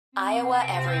Iowa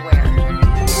Everywhere.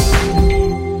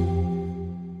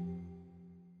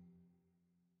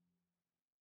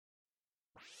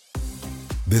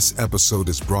 This episode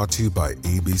is brought to you by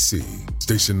ABC.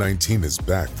 Station 19 is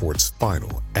back for its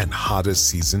final and hottest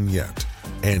season yet.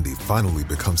 Andy finally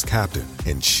becomes captain,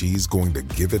 and she's going to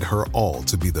give it her all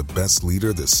to be the best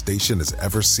leader the station has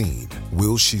ever seen.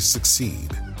 Will she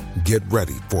succeed? Get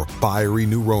ready for fiery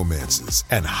new romances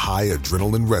and high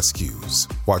adrenaline rescues.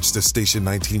 Watch the Station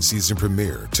 19 season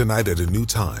premiere tonight at a new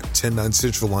time, 10/9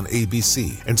 Central on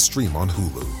ABC, and stream on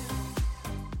Hulu.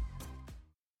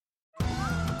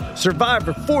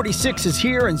 Survivor 46 is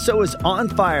here, and so is On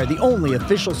Fire, the only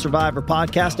official Survivor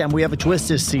podcast, and we have a twist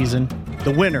this season. The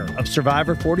winner of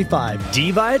Survivor 45,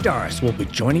 Dee Valladares, will be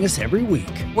joining us every week.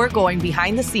 We're going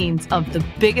behind the scenes of the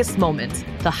biggest moments,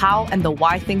 the how and the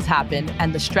why things happen,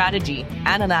 and the strategy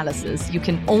and analysis you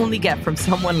can only get from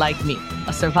someone like me,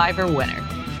 a Survivor winner.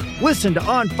 Listen to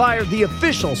On Fire, the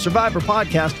official Survivor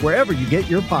podcast, wherever you get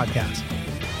your podcasts.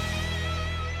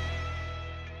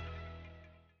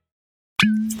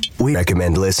 We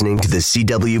recommend listening to the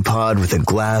CW Pod with a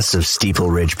glass of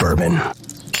Steeple Ridge bourbon.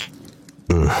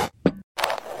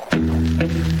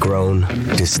 Grown,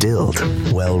 distilled,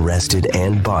 well-rested,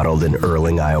 and bottled in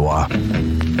Erling, Iowa.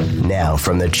 Now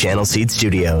from the Channel Seed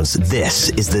Studios, this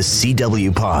is the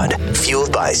CW Pod,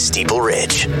 fueled by Steeple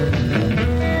Ridge.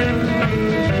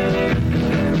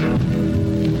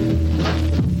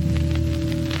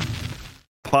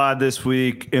 Pod this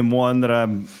week, and one that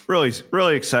I'm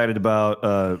really excited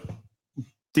about.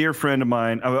 Dear friend of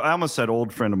mine, I almost said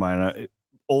old friend of mine.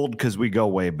 Old because we go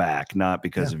way back, not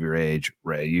because of your age,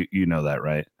 Ray. You know that,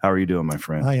 right? How are you doing, my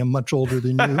friend? I am much older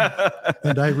than you,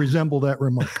 and I resemble that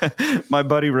remark. My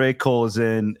buddy Ray Cole is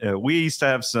in. We used to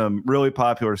have some really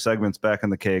popular segments back on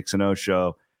the KXNO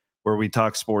show where we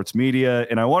talk sports media,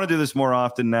 and I want to do this more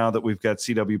often now that we've got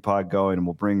CW Pod going, and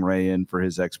we'll bring Ray in for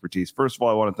his expertise. First of all,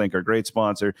 I want to thank our great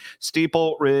sponsor,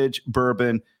 Steeple Ridge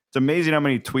Bourbon. It's amazing how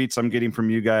many tweets I'm getting from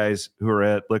you guys who are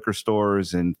at liquor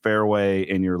stores and Fairway,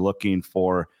 and you're looking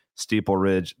for Steeple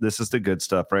Ridge. This is the good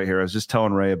stuff right here. I was just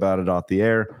telling Ray about it off the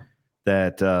air,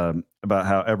 that about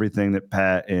how everything that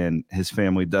Pat and his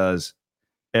family does,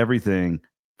 everything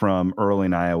from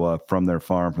Erling, Iowa, from their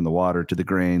farm, from the water to the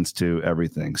grains to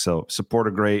everything. So support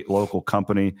a great local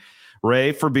company.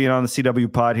 Ray, for being on the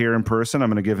CW Pod here in person, I'm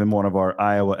going to give him one of our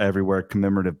Iowa Everywhere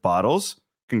commemorative bottles.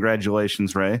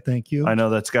 Congratulations, Ray. Thank you. I know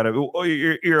that's got to. Oh,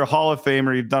 you're a Hall of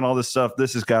Famer. You've done all this stuff.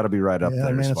 This has got to be right up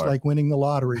there. Man, it's like winning the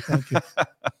lottery. Thank you.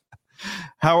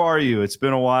 How are you? It's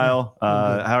been a while.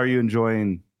 How are you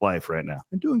enjoying life right now?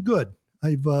 I'm doing good.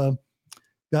 I've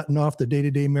gotten off the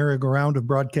day-to-day merry-go-round of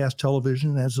broadcast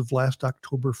television as of last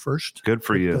October 1st. Good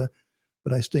for you.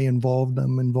 But I stay involved.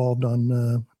 I'm involved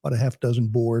on about a half dozen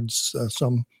boards,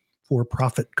 some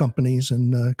for-profit companies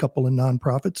and a couple of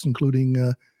nonprofits, including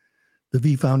the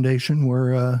V Foundation,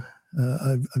 where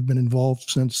I've been involved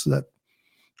since that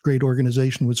great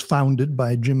organization was founded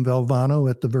by Jim Valvano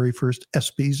at the very first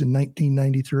ESPYs in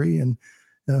 1993, and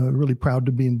really proud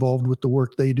to be involved with the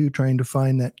work they do, trying to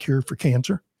find that cure for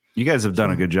cancer. You guys have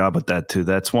done a good job with that too.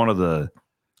 That's one of the,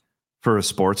 for a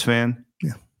sports fan,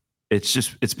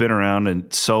 it's been around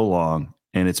and so long,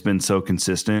 and it's been so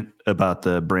consistent about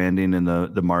the branding and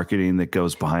the marketing that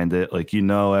goes behind it. Like,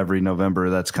 every November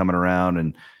that's coming around,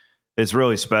 and it's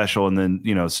really special. And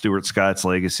then, Stuart Scott's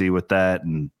legacy with that.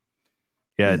 And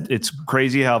it's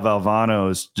crazy how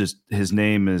Valvano is just, his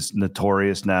name is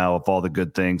notorious now of all the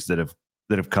good things that have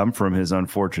come from his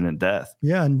unfortunate death.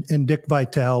 Yeah. And Dick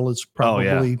Vitale is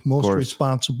probably most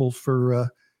responsible for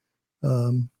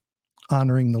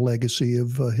honoring the legacy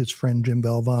of his friend Jim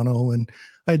Valvano. And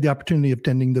I had the opportunity of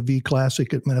attending the V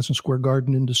Classic at Madison Square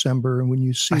Garden in December. And when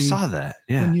you see, I saw that.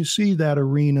 Yeah. When you see that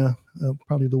arena,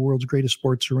 probably the world's greatest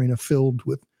sports arena, filled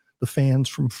with the fans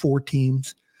from 4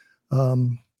 teams,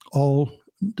 all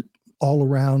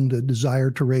around a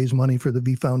desire to raise money for the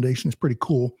V Foundation is pretty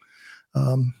cool.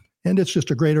 And it's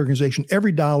just a great organization.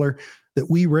 Every dollar that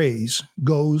we raise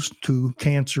goes to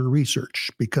cancer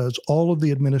research, because all of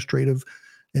the administrative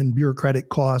and bureaucratic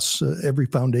costs every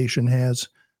foundation has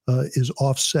is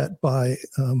offset by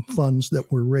funds that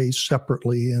were raised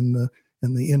separately, and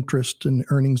the interest and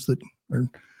earnings that are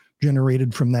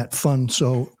generated from that fund.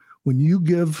 So when you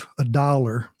give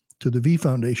 $1 to the V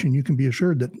Foundation, you can be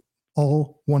assured that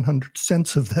all 100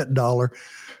 cents of that dollar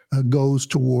goes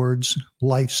towards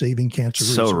life-saving cancer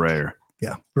research. So rare.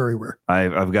 Yeah, very rare.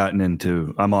 I've gotten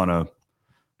into, I'm on a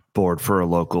board for a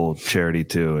local charity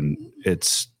too, and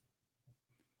it's,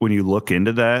 when you look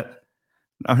into that,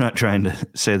 I'm not trying to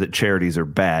say that charities are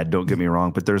bad, don't get me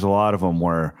wrong, but there's a lot of them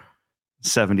where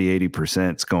 70,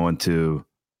 80% is going to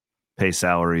pay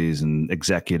salaries and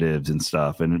executives and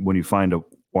stuff. And when you find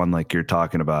one like you're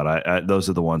talking about, I those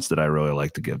are the ones that I really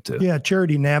like to give to. Yeah,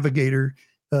 Charity Navigator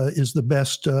is the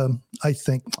best, I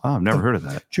think. Oh, I've never heard of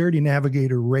that. Charity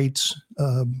Navigator rates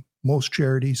most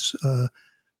charities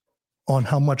on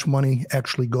how much money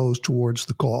actually goes towards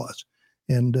the cause.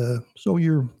 And so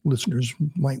your listeners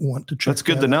might want to check. That's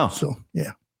good to know. So,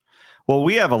 yeah. Well,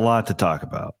 we have a lot to talk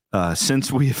about.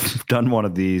 Since we've done one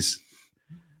of these,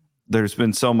 there's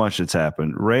been so much that's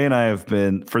happened. Ray and I have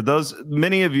been,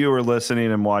 many of you are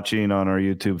listening and watching on our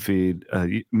YouTube feed.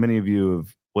 Many of you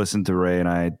have listened to Ray and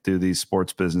I do these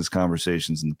sports business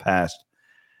conversations in the past.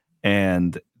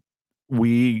 And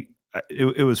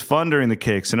it was fun during the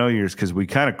KXNO years because we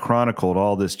kind of chronicled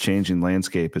all this changing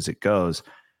landscape as it goes.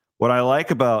 What I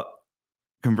like about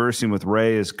conversing with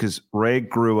Ray is because Ray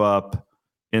grew up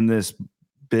in this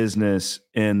business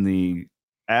in the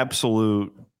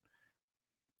absolute,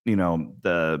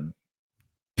 the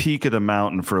peak of the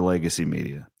mountain for legacy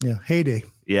media. Yeah, heyday.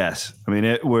 Yes. I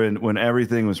mean, when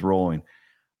everything was rolling.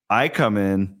 I come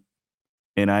in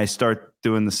and I start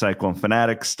doing the Cyclone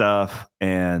Fanatic stuff,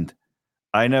 and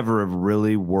I never have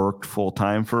really worked full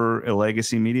time for a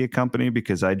legacy media company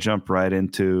because I jumped right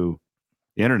into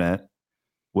the internet,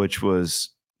 which was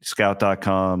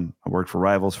scout.com. I worked for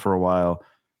Rivals for a while.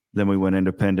 Then we went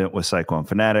independent with Cyclone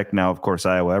Fanatic. Now, of course,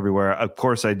 Iowa Everywhere. Of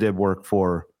course, I did work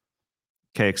for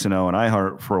KXNO and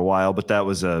iHeart for a while, but that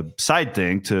was a side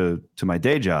thing to my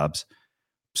day jobs.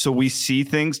 So we see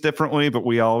things differently, but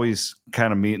we always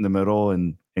kind of meet in the middle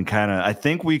and kind of, I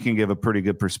think we can give a pretty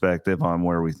good perspective on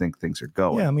where we think things are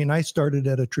going. Yeah, I mean, I started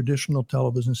at a traditional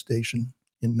television station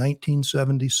in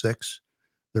 1976.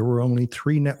 There were only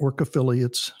 3 network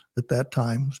affiliates at that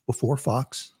time. It was before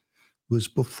Fox. It was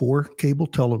before cable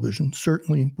television,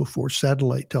 certainly before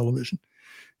satellite television.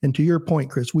 And to your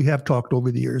point, Chris, we have talked over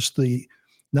the years,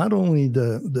 not only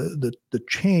the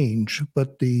change,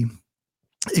 but the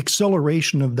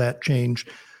acceleration of that change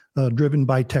driven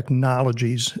by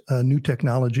technologies, new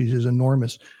technologies is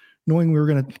enormous. Knowing we were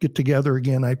going to get together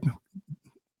again, I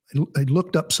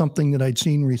looked up something that I'd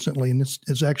seen recently, and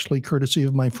it's actually courtesy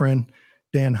of my friend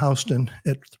Dan Houston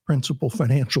at Principal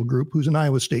Financial Group, who's an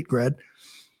Iowa State grad.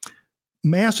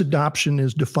 Mass adoption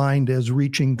is defined as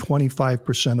reaching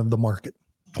 25% of the market,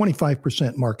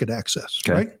 25% market access,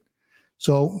 okay. Right?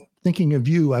 So thinking of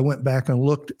you, I went back and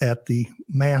looked at the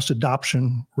mass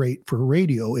adoption rate for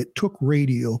radio. It took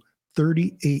radio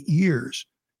 38 years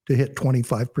to hit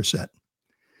 25%.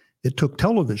 It took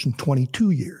television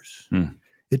 22 years.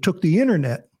 It took the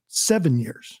internet 7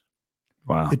 years.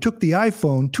 Wow. It took the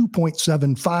iPhone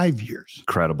 2.75 years.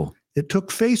 Incredible. It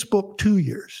took Facebook 2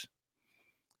 years.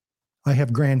 I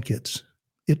have grandkids.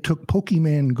 It took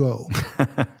Pokemon Go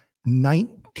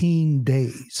 19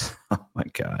 days. Oh my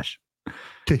gosh.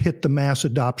 To hit the mass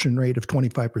adoption rate of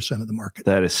 25% of the market.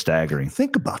 That is staggering.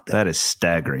 Think about that. That is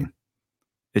staggering.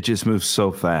 It just moves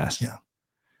so fast. Yeah.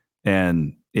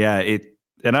 And yeah,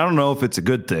 and I don't know if it's a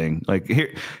good thing. Like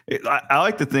here, I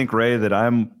like to think, Ray, that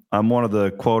I'm one of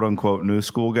the quote unquote new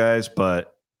school guys,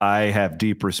 but I have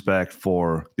deep respect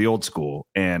for the old school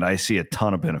and I see a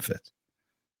ton of benefits.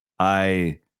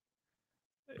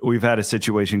 We've had a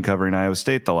situation covering Iowa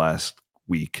State the last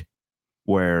week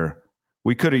where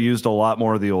we could have used a lot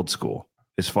more of the old school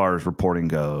as far as reporting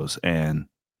goes. And,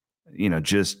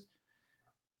 just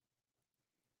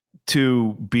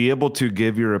to be able to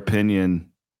give your opinion.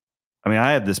 I mean,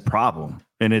 I have this problem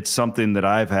and it's something that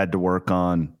I've had to work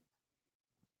on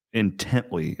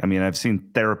intently. I mean, I've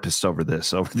seen therapists over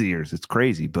the years. It's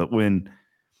crazy. But when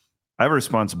I have a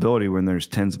responsibility, when there's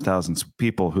tens of thousands of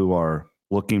people who are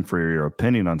looking for your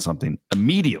opinion on something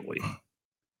immediately,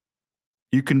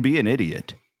 you can be an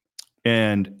idiot.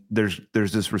 And there's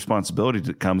this responsibility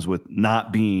that comes with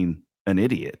not being an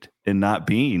idiot and not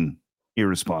being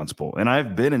irresponsible. And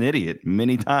I've been an idiot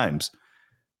many times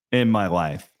in my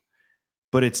life,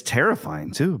 but it's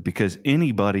terrifying too, because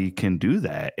anybody can do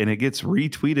that and it gets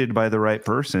retweeted by the right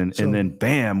person. And then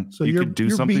bam, so you you're could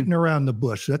do something. Beating around the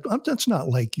bush. That's not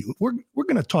like you. We're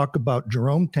going to talk about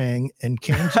Jerome Tang and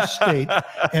Kansas State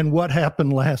and what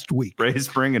happened last week. Ray's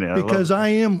bringing it. Because I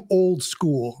am old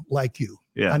school like you.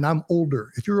 Yeah. And I'm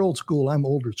older. If you're old school, I'm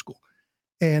older school.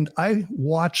 And I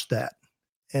watched that.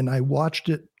 And I watched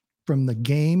it from the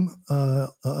game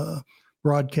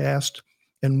broadcast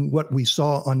and what we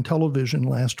saw on television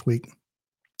last week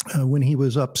when he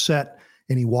was upset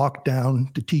and he walked down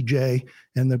to TJ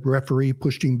and the referee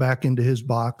pushed him back into his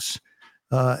box.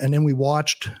 And then we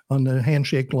watched on the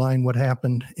handshake line what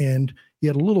happened. And he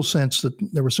had a little sense that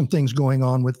there were some things going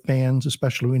on with fans,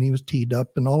 especially when he was teed up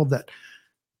and all of that.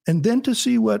 And then to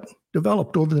see what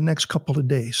developed over the next couple of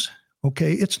days.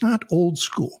 Okay. It's not old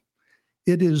school.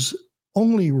 It is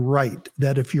only right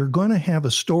that if you're going to have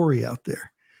a story out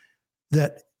there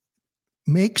that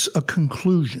makes a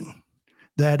conclusion,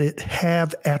 that it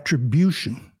have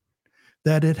attribution,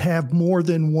 that it have more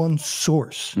than one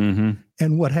source. Mm-hmm.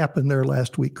 And what happened there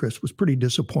last week, Chris, was pretty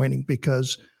disappointing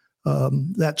because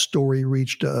that story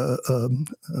reached a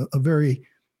very,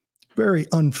 very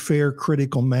unfair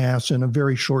critical mass in a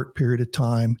very short period of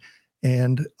time.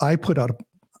 And I put out,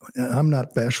 I'm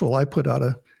not bashful, I put out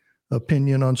a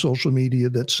opinion on social media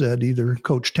that said either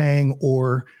Coach Tang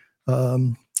or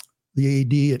the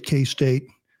AD at K-State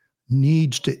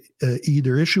needs to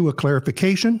either issue a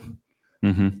clarification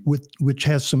which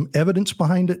has some evidence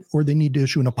behind it, or they need to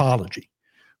issue an apology.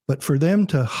 But for them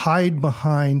to hide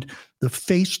behind the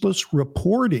faceless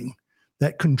reporting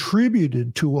that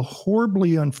contributed to a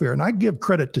horribly unfair, and I give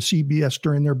credit to CBS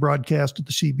during their broadcast of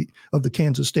the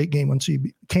Kansas State game on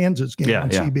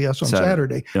CBS on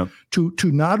Saturday,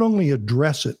 to not only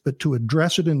address it, but to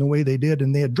address it in the way they did.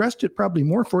 And they addressed it probably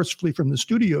more forcefully from the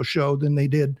studio show than they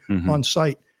did on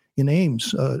site in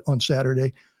Ames on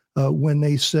Saturday, when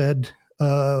they said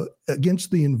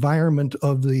against the environment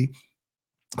of the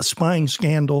spying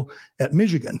scandal at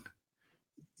Michigan,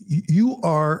 you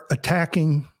are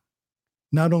attacking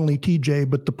not only TJ,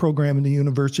 but the program and the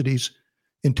university's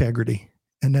integrity.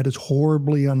 And that is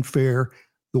horribly unfair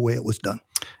the way it was done.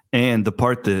 And the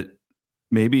part that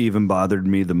maybe even bothered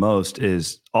me the most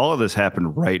is all of this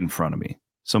happened right in front of me.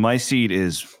 So my seat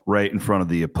is right in front of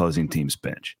the opposing team's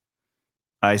bench.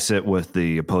 I sit with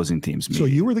the opposing team's media. So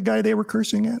you were the guy they were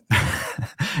cursing at?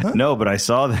 Huh? No, but I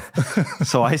saw that.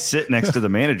 So I sit next to the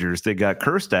managers that got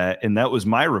cursed at, and that was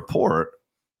my report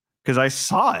because I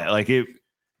saw it. Like it,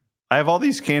 I have all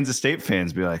these Kansas State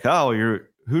fans be like, "Oh,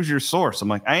 who's your source?" I'm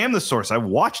like, "I am the source. I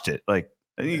watched it." Like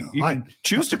you can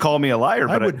choose to call me a liar,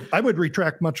 but I would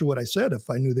retract much of what I said if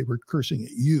I knew they were cursing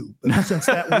at you. But since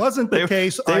that wasn't the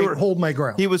case, I hold my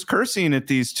ground. He was cursing at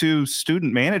these two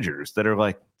student managers that are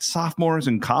like sophomores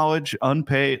in college,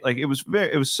 unpaid. Like it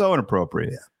was so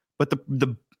inappropriate. Yeah. But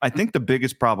I think the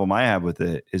biggest problem I have with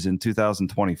it is in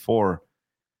 2024,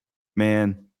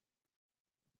 man,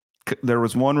 there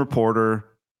was one reporter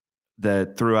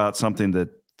that threw out something that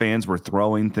fans were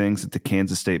throwing things at the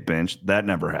Kansas State bench. That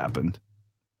never happened.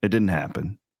 It didn't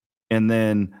happen. And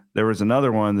then there was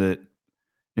another one that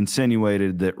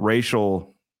insinuated that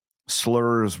racial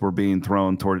slurs were being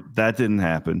thrown toward. That didn't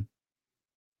happen.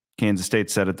 Kansas State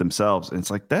said it themselves. And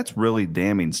it's like, that's really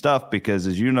damning stuff because,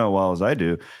 as you know well as I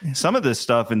do, some of this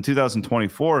stuff in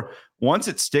 2024, once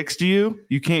it sticks to you,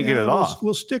 you can't get it off.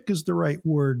 Well, stick is the right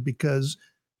word because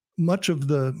much of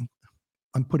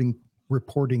I'm putting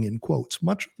reporting in quotes,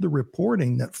 much of the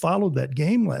reporting that followed that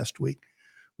game last week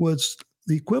was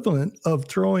the equivalent of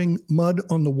throwing mud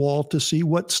on the wall to see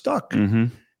what stuck. Mm-hmm.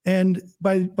 And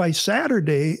by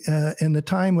Saturday, in the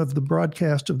time of the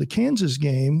broadcast of the Kansas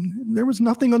game, there was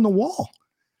nothing on the wall.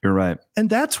 You're right. And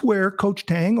that's where Coach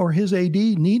Tang or his AD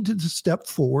needed to step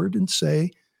forward and say,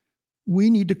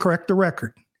 we need to correct the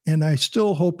record. And I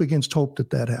still hope against hope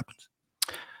that happens.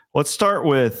 Let's start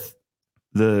with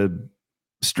the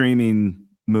streaming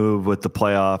move with the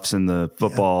playoffs and the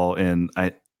football. Yeah.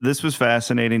 And this was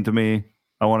fascinating to me.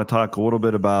 I want to talk a little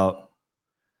bit about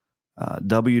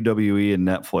WWE and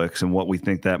Netflix and what we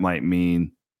think that might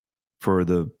mean for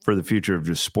the future of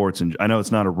just sports. And I know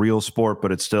it's not a real sport,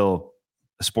 but it's still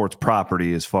a sports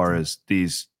property as far as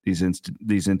these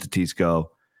entities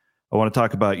go. I want to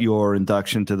talk about your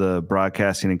induction to the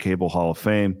Broadcasting and Cable Hall of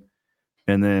Fame.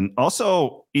 And then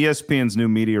also ESPN's new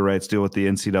media rights deal with the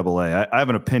NCAA. I have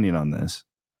an opinion on this,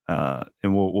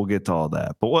 and we'll get to all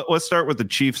that. But let's start with the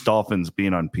Chiefs-Dolphins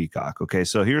being on Peacock. Okay,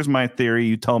 so here's my theory.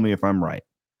 You tell me if I'm right.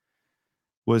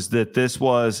 Was that this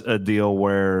was a deal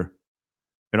where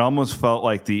it almost felt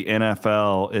like the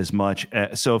NFL as much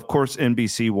as, so of course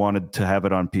NBC wanted to have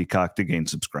it on Peacock to gain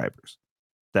subscribers.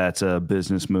 That's a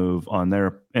business move on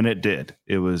there, and it did.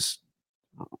 It was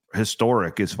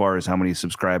historic as far as how many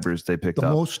subscribers they picked up. The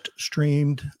most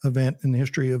streamed event in the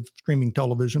history of streaming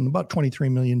television, about 23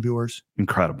 million viewers.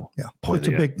 Incredible. Yeah.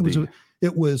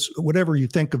 It was whatever you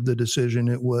think of the decision,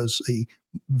 it was a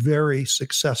very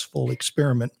successful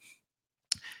experiment.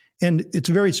 And it's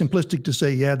very simplistic to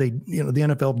say, the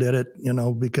NFL did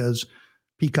it, because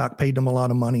Peacock paid them a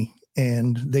lot of money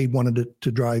and they wanted it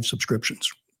to drive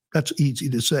subscriptions. That's easy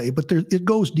to say, but it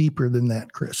goes deeper than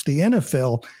that, Chris. The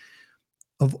NFL,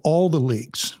 of all the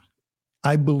leagues,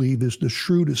 I believe is the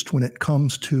shrewdest when it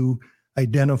comes to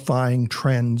identifying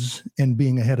trends and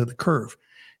being ahead of the curve.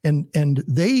 And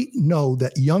they know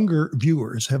that younger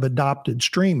viewers have adopted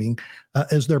streaming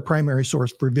as their primary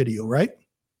source for video, right?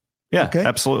 Yeah, Okay?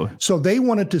 absolutely. So they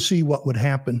wanted to see what would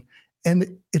happen.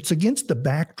 And it's against the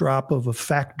backdrop of a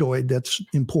factoid that's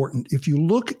important. If you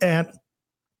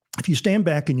stand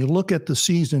back and you look at the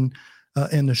season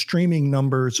and the streaming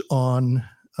numbers on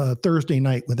Thursday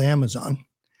night with Amazon,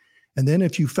 and then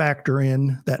if you factor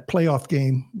in that playoff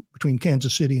game between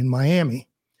Kansas City and Miami,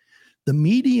 the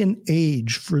median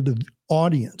age for the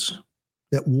audience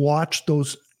that watched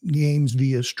those games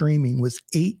via streaming was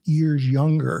 8 years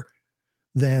younger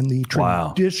than the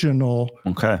traditional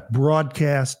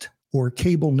broadcast or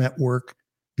cable network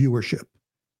viewership.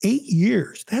 8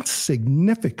 years, that's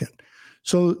significant.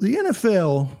 So the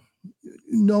NFL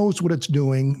knows what it's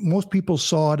doing. Most people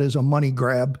saw it as a money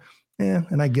grab.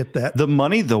 And I get that. The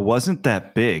money, though, wasn't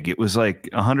that big. It was like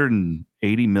 $180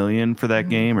 million for that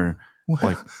game, or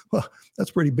well, that's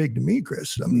pretty big to me,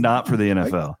 Chris. I mean, not for the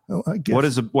NFL. I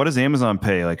guess. What does Amazon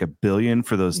pay? Like $1 billion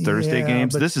for those Thursday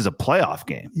games? This is a playoff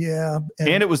game. Yeah,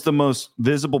 and it was the most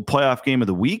visible playoff game of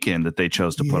the weekend that they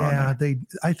chose to put on there.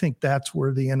 I think that's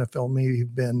where the NFL may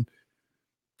have been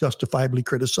justifiably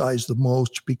criticized the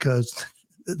most, because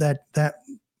that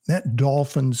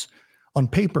Dolphins, on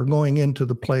paper going into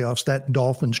the playoffs, that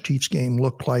Dolphins-Chiefs game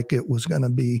looked like it was going to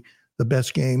be the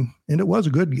best game, and it was a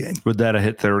good game. Would that have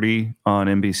hit 30 on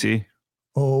NBC?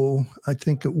 Oh, I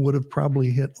think it would have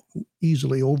probably hit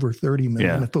easily over 30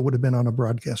 million if it would have been on a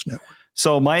broadcast network.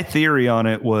 So my theory on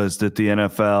it was that the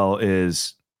NFL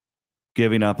is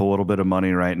giving up a little bit of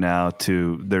money right now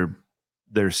to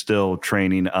they're still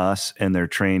training us, and they're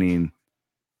training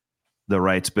the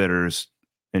rights bidders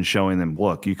and showing them,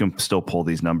 look, you can still pull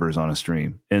these numbers on a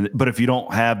stream. But if you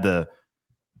don't have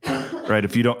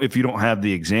if you don't have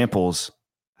the examples,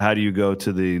 how do you go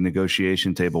to the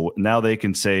negotiation table? Now they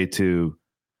can say to,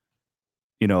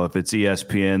 if it's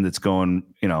ESPN that's going,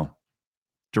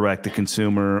 direct to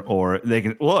consumer, or they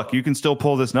can look, you can still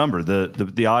pull this number.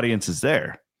 The audience is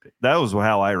there. That was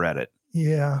how I read it.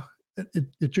 Yeah.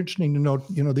 It's interesting to note,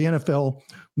 the NFL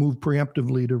moved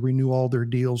preemptively to renew all their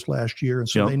deals last year. And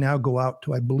so they now go out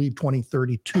to, I believe,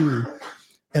 2032.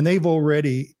 And they've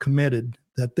already committed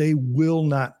that they will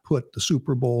not put the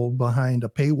Super Bowl behind a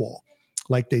paywall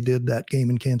like they did that game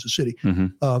in Kansas City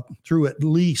through at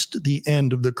least the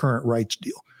end of the current rights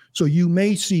deal. So you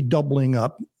may see doubling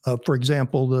up. For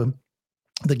example,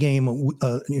 the game,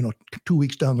 2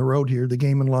 weeks down the road here, the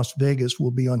game in Las Vegas will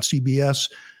be on CBS.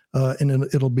 And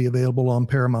it'll be available on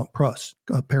Paramount Plus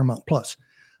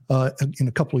in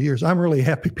a couple of years. I'm really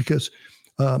happy because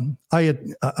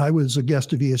I was a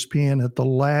guest of ESPN at the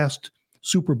last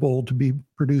Super Bowl to be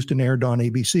produced and aired on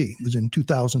ABC. It was in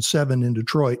 2007 in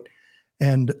Detroit,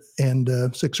 and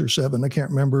 6 or 7, I can't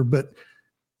remember, but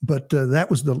that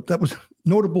was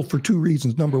notable for two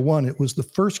reasons. Number one, it was the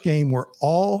first game where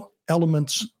all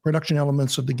production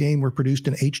elements of the game were produced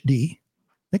in HD.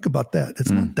 Think about that.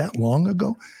 It's not that long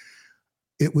ago.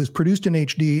 It was produced in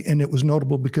HD, and it was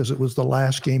notable because it was the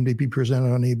last game to be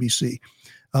presented on ABC.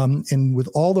 And with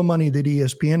all the money that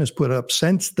ESPN has put up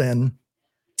since then,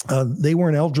 they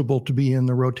weren't eligible to be in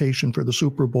the rotation for the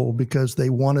Super Bowl because they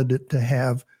wanted it to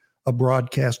have a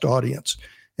broadcast audience.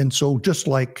 And so just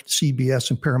like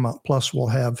CBS and Paramount Plus will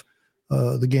have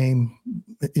the game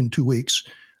in 2 weeks,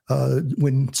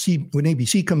 when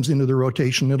ABC comes into the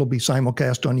rotation, it'll be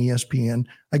simulcast on ESPN.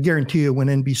 I guarantee you when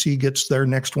NBC gets their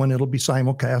next one, it'll be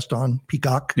simulcast on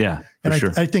Peacock. Yeah, and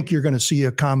sure. I think you're going to see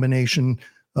a combination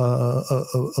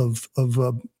of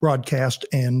broadcast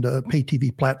and pay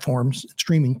TV platforms,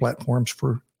 streaming platforms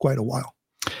for quite a while.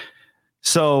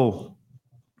 So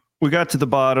we got to the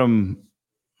bottom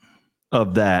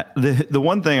of that. The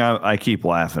one thing I keep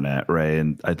laughing at, Ray,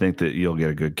 and I think that you'll get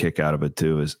a good kick out of it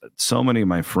too, is so many of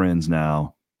my friends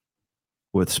now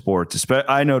with sports.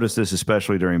 I noticed this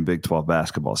especially during Big 12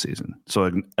 basketball season. So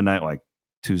a night like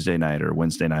Tuesday night or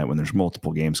Wednesday night when there's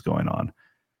multiple games going on,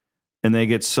 and they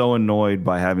get so annoyed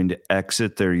by having to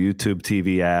exit their YouTube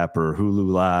TV app or Hulu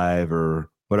Live or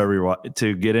whatever you want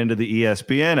to get into the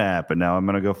ESPN app. And now I'm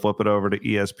going to go flip it over to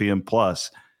ESPN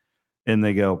Plus. And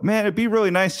they go, man, it'd be really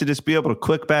nice to just be able to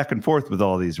click back and forth with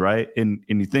all these, right? And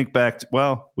you think back to,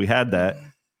 well, we had that.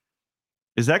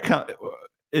 Is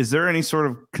there any sort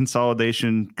of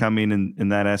consolidation coming in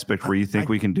that aspect where you think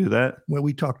we can do that? Well,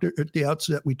 we talked at the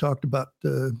outset. We talked about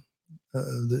the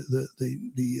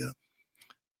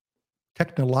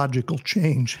technological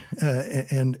change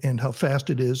and how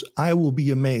fast it is. I will be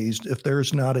amazed if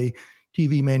there's not a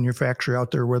TV manufacturer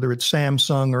out there, whether it's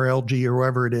Samsung or LG or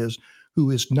whoever it is, who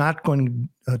is not going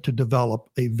to develop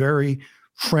a very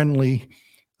friendly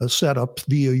setup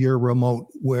via your remote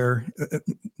where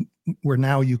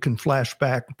now you can flash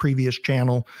back previous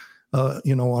channel,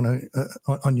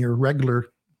 on your regular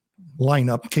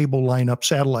lineup, cable lineup,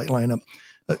 satellite lineup,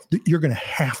 you're going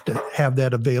to have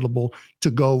that available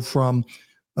to go from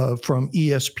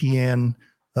ESPN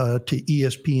to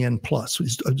ESPN Plus.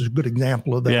 It's a good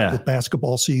example of that with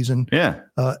basketball season. Yeah.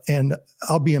 And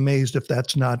I'll be amazed if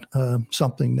that's not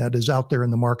something that is out there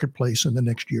in the marketplace in the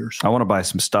next years. I want to buy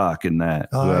some stock in that.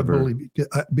 I believe,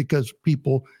 because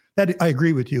people, I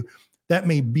agree with you. That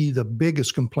may be the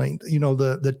biggest complaint. You know,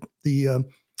 the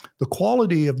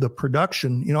quality of the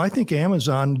production. You know, I think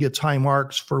Amazon gets high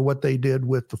marks for what they did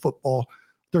with the football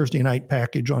Thursday night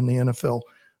package on the NFL.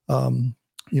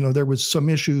 You know, there was some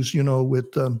issues, you know,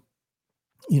 with,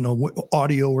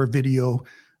 audio or video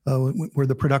where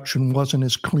the production wasn't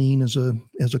as clean as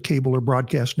a cable or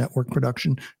broadcast network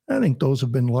production. I think those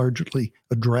have been largely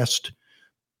addressed,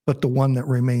 but the one that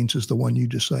remains is the one you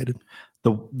just cited.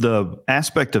 The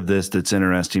aspect of this that's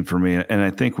interesting for me, and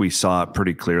I think we saw it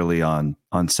pretty clearly on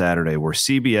Saturday, where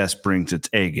CBS brings its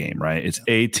A game, right? It's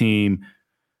A team.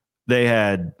 They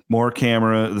had more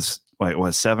cameras. Like,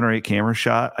 what, 7 or 8 camera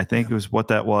shot? I think it was what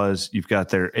that was. You've got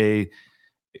their A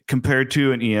compared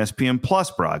to an ESPN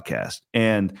Plus broadcast.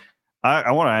 And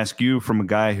I want to ask you, from a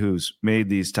guy who's made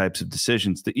these types of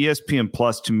decisions, the ESPN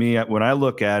Plus, to me, when I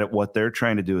look at it, what they're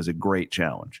trying to do is a great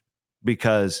challenge,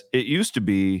 because it used to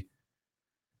be,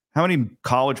 how many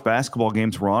college basketball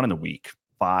games were on in a week?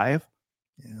 5?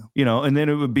 Yeah. You know, and then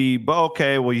it would be,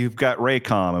 okay, well, you've got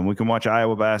Raycom and we can watch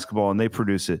Iowa basketball and they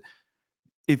produce it.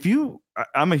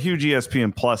 I'm a huge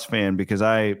ESPN Plus fan because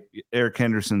Eric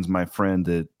Henderson's my friend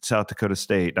at South Dakota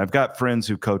State. I've got friends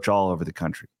who coach all over the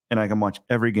country, and I can watch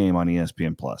every game on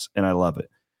ESPN Plus, and I love it.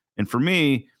 And for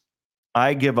me,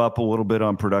 I give up a little bit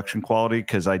on production quality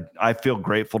because I feel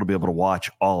grateful to be able to watch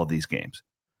all of these games.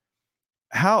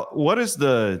 What is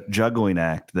the juggling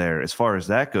act there as far as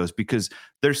that goes? Because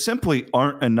there simply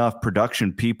aren't enough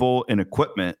production people and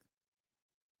equipment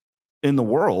in the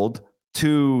world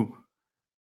to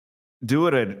do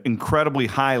it at an incredibly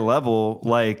high level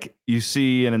like you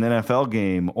see in an NFL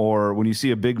game, or when you see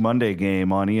a big Monday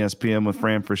game on ESPN with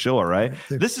Fran Fraschilla, right?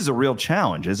 This is a real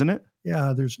challenge, isn't it?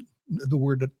 Yeah, there's the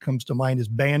word that comes to mind is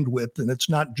bandwidth, and it's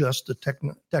not just the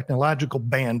technological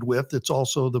bandwidth, it's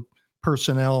also the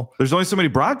personnel. There's only so many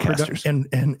broadcasters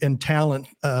and talent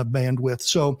bandwidth.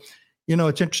 So, you know,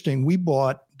 it's interesting. We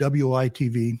bought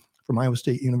WITV from Iowa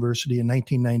State University in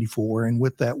 1994, and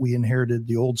with that, we inherited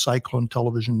the old Cyclone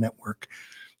Television Network.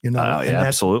 You know,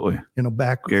 absolutely. You know,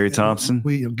 back Gary Thompson,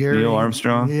 Neil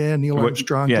Armstrong, Neil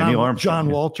Armstrong, Neil Armstrong, John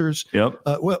Walters. Yep.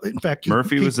 Well, in fact,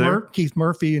 Murphy was there. Keith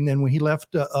Murphy, and then when he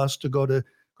left us to go to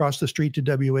across the street to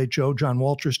WHO, John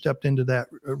Walters stepped into that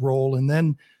role, and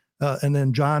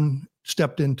then John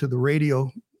stepped into the radio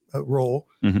role.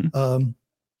 Mm-hmm.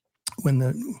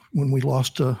 When we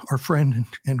lost our friend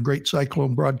and great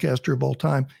Cyclone broadcaster of all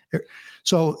time.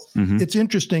 So It's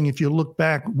interesting, if you look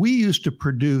back, we used to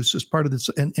produce as part of this,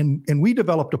 and we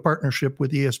developed a partnership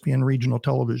with ESPN Regional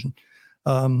Television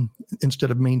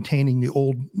instead of maintaining the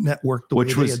old network the way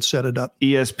they had set it up.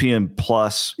 ESPN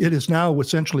Plus. It is now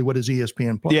essentially what is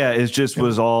ESPN Plus. Yeah, it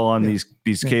was all on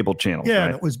these cable channels. Yeah, right?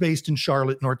 And it was based in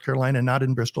Charlotte, North Carolina, not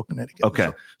in Bristol, Connecticut.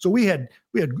 Okay. So we had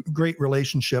great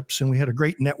relationships, and we had a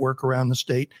great network around the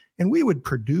state, and we would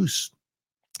produce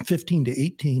 15 to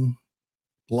 18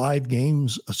 live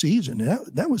games a season.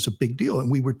 That was a big deal, and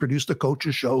we would produce the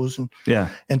coaches' shows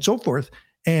and so forth,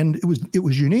 and it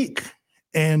was unique.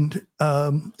 And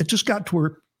it just got to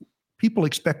where people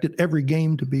expected every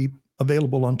game to be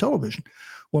available on television.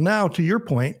 Well, now, to your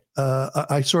point,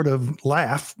 I sort of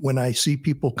laugh when I see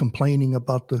people complaining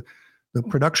about the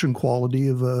production quality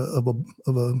of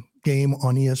a game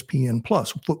on ESPN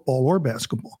Plus, football or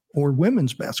basketball, or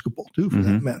women's basketball too, for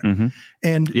that matter. Mm-hmm.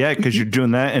 And yeah, because you're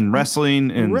doing that in wrestling.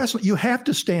 You have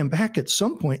to stand back at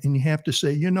some point, and you have to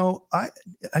say, you know,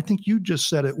 I think you just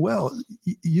said it well.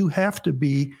 You have to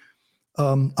be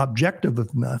objective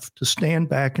enough to stand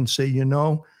back and say, you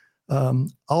know,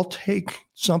 I'll take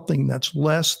something that's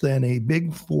less than a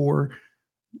Big Four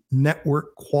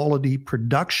network quality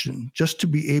production just to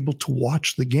be able to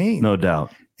watch the game. No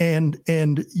doubt. And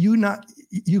you're not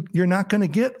going to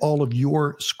get all of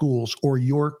your schools or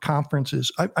your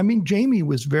conferences. I mean, Jamie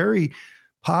was very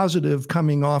positive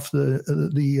coming off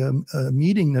the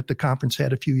meeting that the conference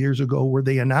had a few years ago, where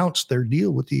they announced their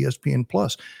deal with ESPN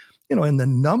Plus. You know, and the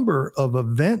number of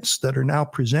events that are now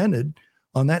presented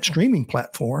on that streaming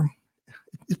platform,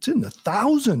 it's in the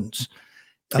thousands.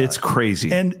 It's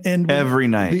crazy. And every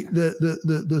night,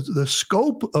 the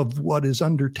scope of what is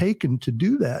undertaken to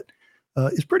do that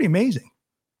is pretty amazing.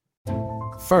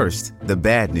 First, the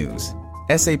bad news.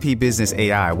 SAP Business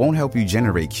AI won't help you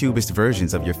generate cubist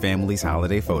versions of your family's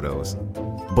holiday photos.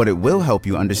 But it will help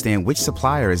you understand which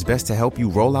supplier is best to help you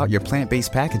roll out your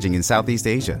plant-based packaging in Southeast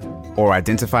Asia, or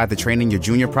identify the training your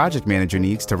junior project manager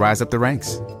needs to rise up the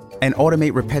ranks, and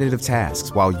automate repetitive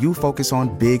tasks while you focus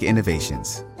on big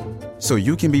innovations, so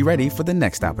you can be ready for the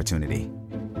next opportunity.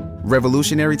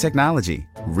 Revolutionary technology,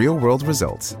 real-world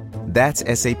results. That's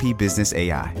SAP Business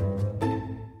AI.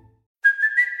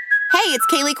 Hey, it's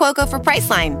Kaylee Cuoco for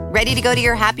Priceline. Ready to go to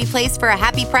your happy place for a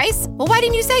happy price? Well, why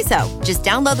didn't you say so? Just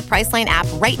download the Priceline app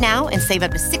right now and save up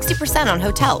to 60% on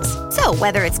hotels. So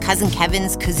whether it's Cousin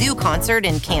Kevin's Kazoo Concert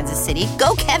in Kansas City,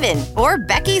 go Kevin, or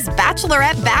Becky's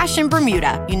Bachelorette Bash in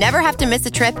Bermuda, you never have to miss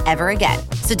a trip ever again.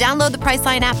 So download the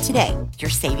Priceline app today. Your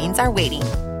savings are waiting.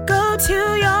 Go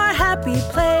to your happy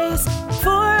place for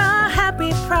a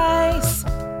happy price.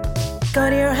 Go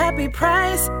to your happy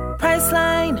price,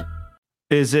 Priceline.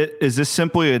 Is this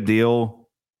simply a deal?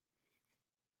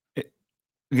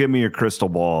 Give me your crystal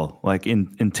ball. Like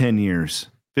in 10 years,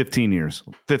 15 years,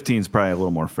 15 is probably a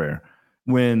little more fair.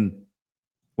 When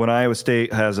Iowa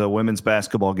State has a women's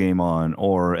basketball game on,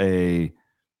 or a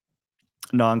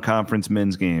non-conference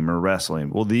men's game, or wrestling,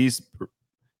 well,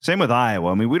 same with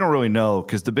Iowa. I mean, we don't really know,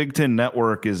 because the Big Ten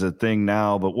Network is a thing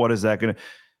now, but what is that going to,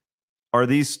 are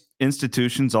these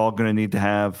institutions all going to need to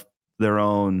have their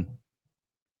own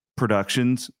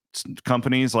productions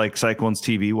companies like Cyclones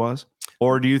TV was?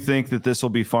 Or do you think that this will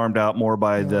be farmed out more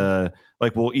by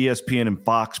will ESPN and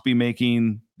Fox be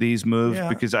making these moves? Yeah.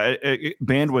 Because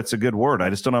bandwidth's a good word.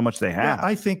 I just don't know how much they have. Yeah,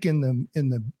 I think in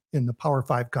the Power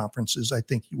 5 conferences, I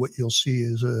think what you'll see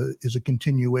is a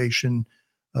continuation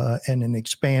and an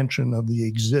expansion of the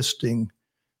existing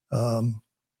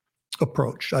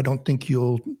approach. I don't think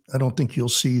you'll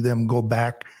see them go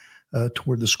back to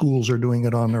where the schools are doing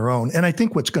it on their own. And I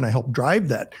think what's going to help drive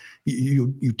that,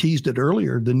 you teased it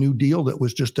earlier, the new deal that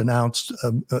was just announced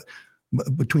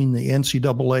between the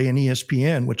NCAA and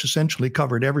ESPN, which essentially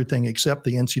covered everything except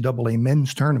the NCAA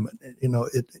men's tournament.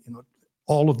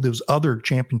 All of those other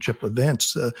championship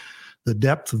events, the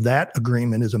depth of that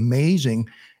agreement is amazing.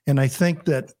 And I think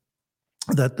that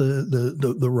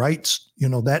the rights,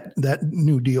 that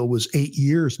new deal was 8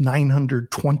 years,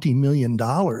 $920 million.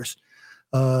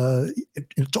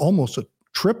 It's almost a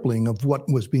tripling of what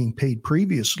was being paid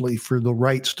previously for the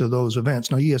rights to those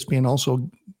events. Now, ESPN also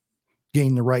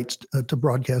gained the rights to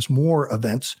broadcast more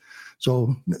events.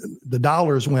 So the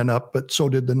dollars went up, but so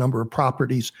did the number of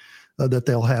properties that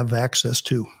they'll have access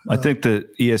to. I think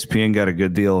that ESPN got a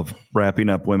good deal of wrapping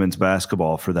up women's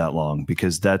basketball for that long,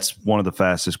 because that's one of the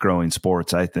fastest growing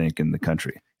sports, I think, in the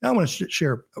country. I want to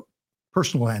share a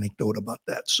personal anecdote about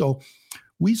that. So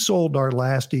we sold our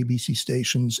last ABC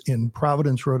stations in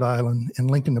Providence, Rhode Island, and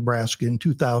Lincoln, Nebraska in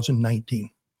 2019.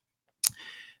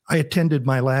 I attended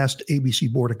my last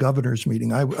ABC Board of Governors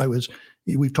meeting.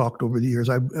 We've talked over the years.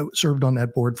 I served on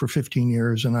that board for 15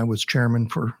 years, and I was chairman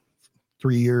for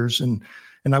 3 years. And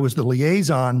I was the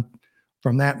liaison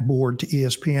from that board to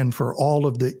ESPN for all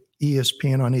of the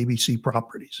ESPN on ABC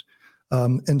properties.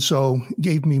 And so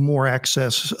gave me more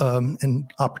access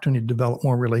and opportunity to develop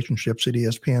more relationships at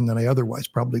ESPN than I otherwise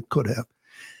probably could have.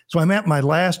 So I'm at my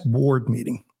last board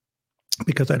meeting,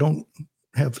 because I don't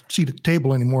have a seat at the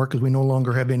table anymore because we no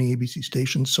longer have any ABC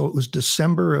stations. So it was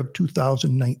December of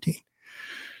 2019.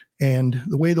 And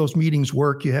the way those meetings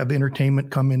work, you have entertainment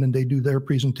come in and they do their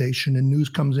presentation, and news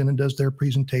comes in and does their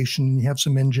presentation. And you have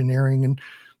some engineering and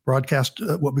broadcast,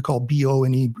 what we call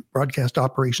BO&E, broadcast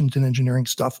operations and engineering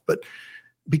stuff. But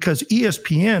because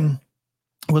ESPN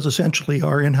was essentially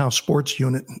our in-house sports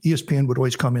unit, ESPN would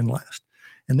always come in last.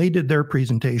 And they did their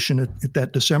presentation at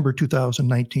that December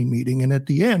 2019 meeting. And at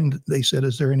the end, they said,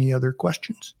 "Is there any other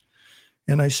questions?"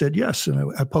 And I said, yes.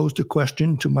 And I posed a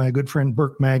question to my good friend,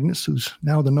 Burke Magnus, who's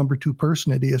now the number 2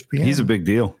 person at ESPN. He's a big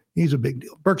deal. He's a big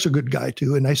deal. Burke's a good guy,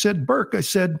 too. And I said, Burke,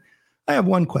 I have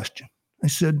one question. I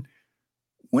said,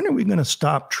 when are we going to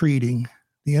stop treating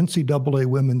the NCAA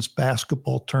women's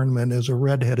basketball tournament as a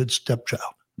redheaded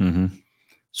stepchild? Mm-hmm.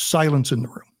 Silence in the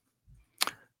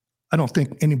room. I don't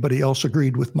think anybody else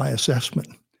agreed with my assessment.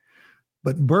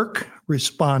 But Burke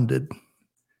responded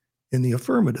in the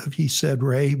affirmative. He said,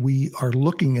 Ray, we are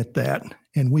looking at that,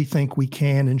 and we think we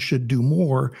can and should do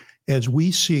more as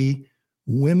we see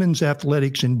women's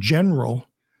athletics in general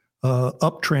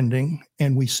uptrending,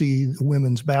 and we see the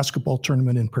women's basketball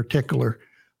tournament in particular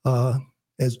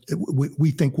as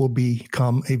we think will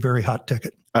become a very hot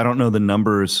ticket. I don't know the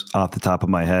numbers off the top of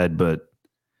my head, but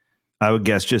I would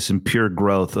guess just in pure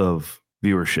growth of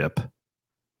viewership,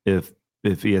 if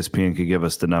ESPN could give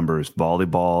us the numbers,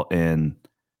 volleyball and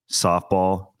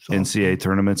softball NCAA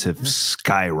tournaments have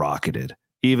skyrocketed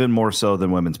even more so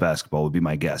than women's basketball would be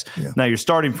my guess. Yeah. Now you're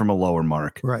starting from a lower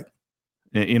mark, Right.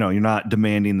 You know, you're not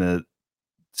demanding the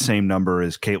same number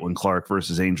as Caitlin Clark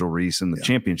versus Angel Reese in the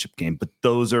championship game, but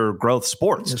those are growth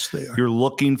sports. Yes, they are. You're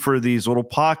looking for these little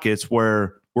pockets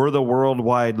where we're the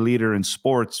worldwide leader in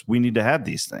sports. We need to have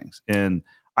these things. And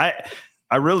I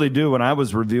really do. When I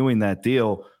was reviewing that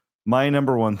deal, my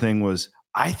number one thing was,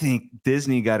 I think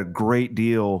Disney got a great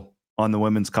deal on the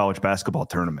women's college basketball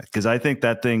tournament, because I think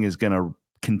that thing is going to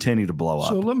continue to blow up.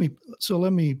 So let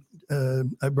me,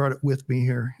 I brought it with me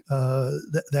here.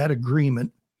 That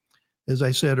agreement, as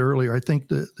I said earlier, I think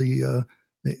the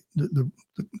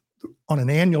on an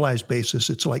annualized basis,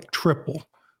 it's like triple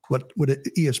what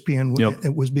ESPN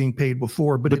it was being paid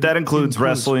before. But that includes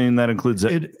wrestling. That includes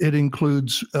it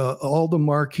includes all the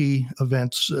marquee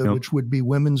events, which would be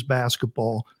women's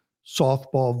basketball,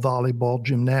 softball, volleyball,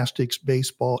 gymnastics,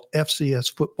 baseball,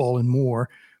 FCS football, and more.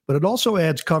 But it also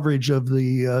adds coverage of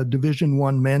the Division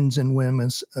I men's and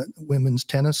women's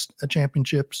tennis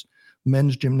championships,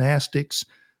 men's gymnastics.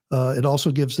 It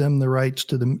also gives them the rights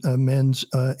to the men's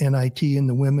NIT and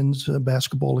the women's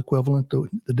basketball equivalent, the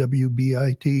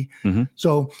WBIT. Mm-hmm.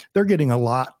 So they're getting a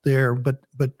lot there. But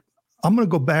I'm going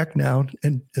to go back now,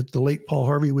 and the late Paul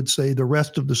Harvey would say the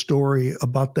rest of the story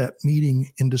about that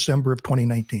meeting in December of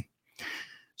 2019.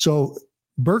 So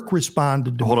Burke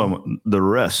responded to Hold on, the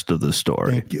rest of the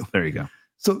story. Thank you. There you go.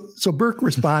 So Burke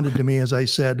responded to me, as I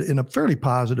said, in a fairly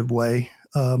positive way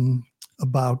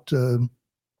about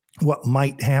what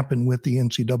might happen with the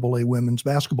NCAA women's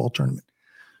basketball tournament.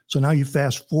 So now you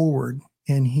fast forward,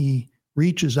 and he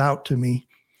reaches out to me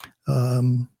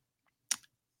a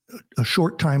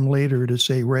short time later to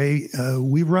say, Ray,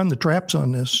 we've run the traps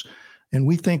on this, and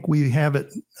we think we have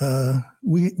it.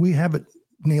 We have it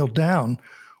nailed down.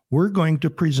 We're going to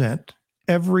present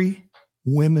every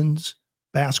women's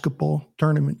basketball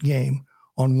tournament game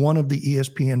on one of the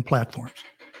ESPN platforms: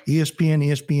 ESPN,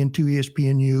 ESPN2,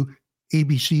 ESPNU,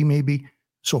 ABC, maybe,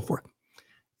 so forth.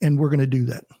 And we're going to do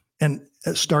that. And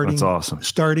That's awesome.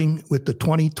 Starting with the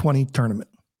 2020 tournament.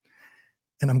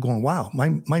 And I'm going, wow,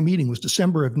 my meeting was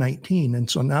December of 19. And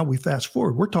so now we fast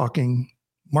forward, we're talking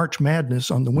March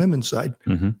Madness on the women's side.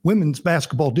 Mm-hmm. Women's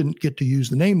basketball didn't get to use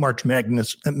the name March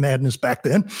Madness back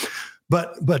then,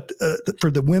 but for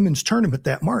the women's tournament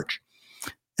that March.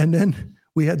 And then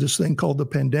we had this thing called the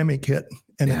pandemic hit,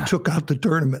 and it took out the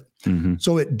tournament. Mm-hmm.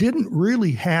 So it didn't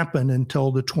really happen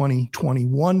until the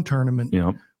 2021 tournament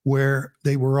where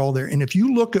they were all there. And if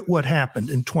you look at what happened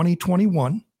in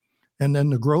 2021, and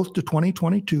then the growth to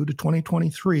 2022 to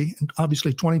 2023, and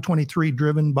obviously 2023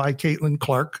 driven by Caitlin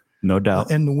Clark. No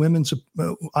doubt. And the women's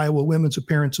Iowa women's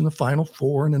appearance in the Final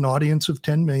Four, and an audience of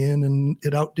 10 million. And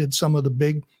it outdid some of the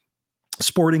big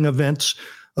sporting events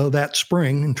that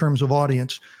spring in terms of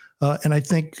audience. And I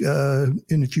think, and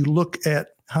if you look at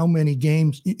how many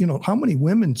games, how many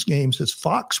women's games has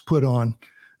Fox put on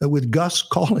with Gus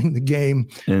calling the game?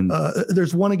 And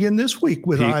there's one again this week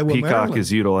with Iowa. Peacock Maryland.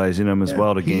 Is utilizing them as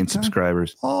well to gain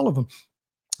subscribers. All of them.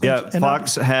 Yeah,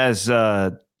 Fox has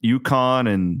UConn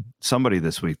and somebody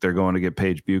this week. They're going to get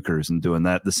Paige Buchers and doing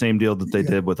that. The same deal that they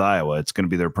did with Iowa. It's going to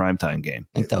be their primetime game.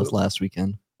 I think that was last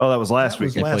weekend. Oh, that was last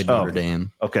week. They played Notre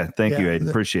Dame. Okay, thank you, Aiden.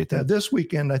 Appreciate that. This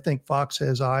weekend, I think Fox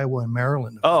has Iowa and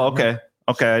Maryland. Oh, okay.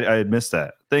 Okay, I had missed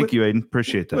that. Thank you, Aiden.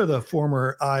 Appreciate that. With a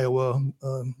former Iowa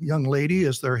young lady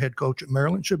as their head coach at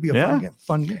Maryland. Should be a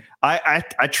fun game.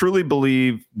 I truly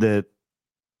believe that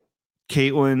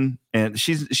Caitlin, and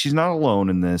she's not alone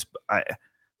in this, but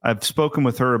I've spoken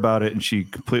with her about it, and she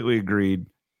completely agreed.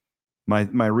 My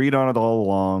read on it all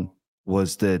along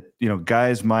was that,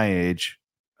 guys my age,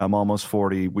 I'm almost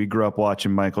 40. We grew up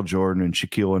watching Michael Jordan and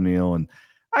Shaquille O'Neal, and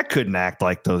I couldn't act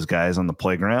like those guys on the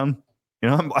playground.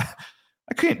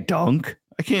 I can't dunk.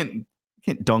 I can't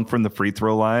dunk from the free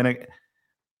throw line.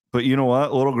 But you know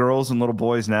what? Little girls and little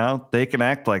boys now, they can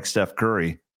act like Steph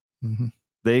Curry. Mm-hmm.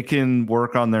 They can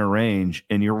work on their range.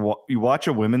 And you watch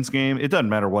a women's game, it doesn't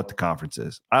matter what the conference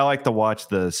is. I like to watch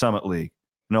the Summit League.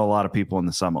 I know a lot of people in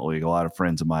the Summit League, a lot of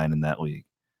friends of mine in that league.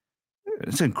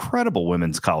 It's incredible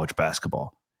women's college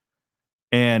basketball.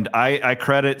 And I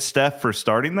credit Steph for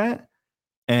starting that.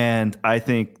 And I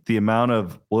think the amount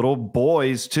of little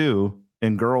boys, too,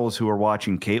 and girls who are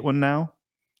watching Caitlin now,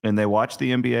 and they watch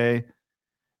the NBA,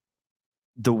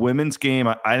 the women's game,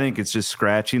 I think it's just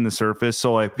scratching the surface.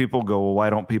 So, like, people go, well, why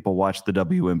don't people watch the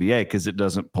WNBA? Because it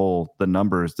doesn't pull the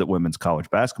numbers that women's college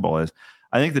basketball is.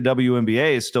 I think the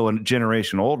WNBA is still a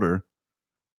generation older,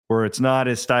 where it's not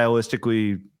as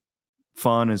stylistically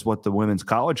fun as what the women's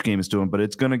college game is doing, but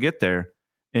it's going to get there.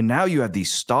 And now you have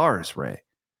these stars, Ray.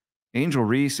 Angel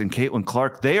Reese and Caitlin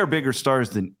Clark, they are bigger stars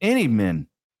than any men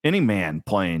any man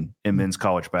playing in men's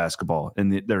college basketball,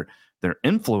 and they're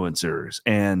influencers.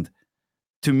 And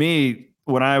to me,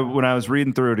 when I was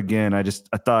reading through it again, I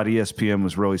thought ESPN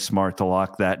was really smart to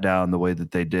lock that down the way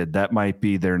that they did. That might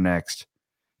be their next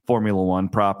Formula One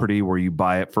property, where you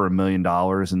buy it for $1 million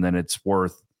and then it's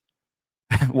worth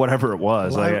whatever it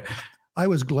was. Well, I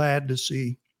was glad to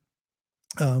see,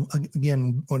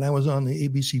 again, when I was on the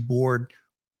ABC board,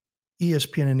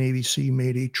 ESPN and ABC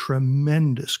made a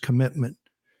tremendous commitment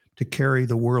to carry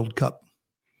the World Cup.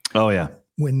 Oh, yeah.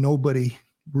 When nobody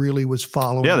really was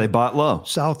following. Yeah, they bought low.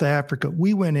 South Africa.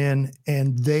 We went in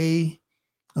and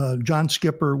John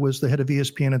Skipper was the head of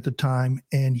ESPN at the time,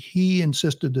 and he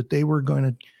insisted that they were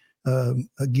going to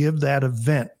give that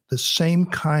event the same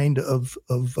kind of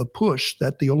a push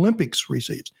that the Olympics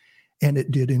receives. And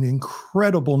it did an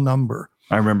incredible number.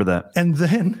 I remember that. And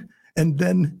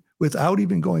then without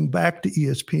even going back to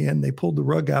ESPN, they pulled the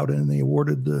rug out and they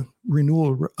awarded the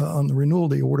renewal. On the renewal,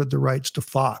 they awarded the rights to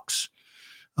Fox,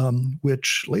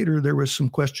 which later there was some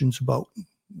questions about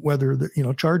whether the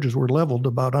charges were leveled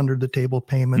about under the table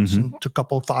payments, and to a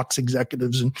couple of Fox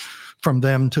executives, and from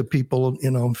them to people,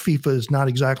 FIFA is not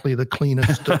exactly the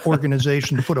cleanest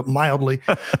organization, to put it mildly.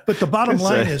 But the bottom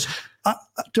line is,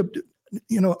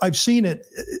 I've seen it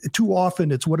too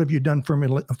often. It's what have you done for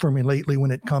me lately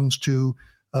when it comes to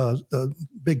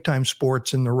big time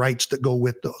sports and the rights that go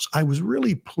with those. I was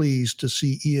really pleased to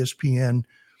see ESPN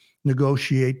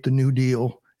negotiate the new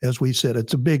deal. As we said,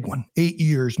 it's a big one, 8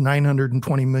 years,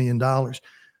 $920 million.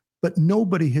 But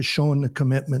nobody has shown the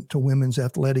commitment to women's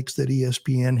athletics that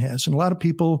ESPN has. And a lot of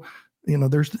people,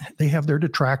 they have their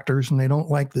detractors and they don't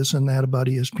like this and that about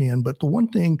ESPN. But the one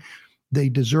thing they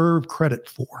deserve credit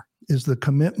for is the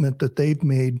commitment that they've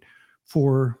made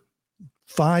for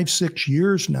 5-6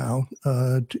 years now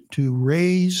to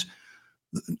raise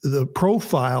the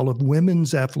profile of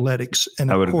women's athletics.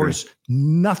 And of course,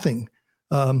 nothing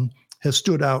has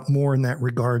stood out more in that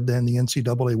regard than the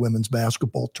NCAA women's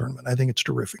basketball tournament. I think it's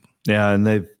terrific. Yeah,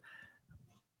 and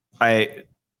I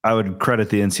would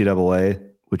credit the NCAA,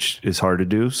 which is hard to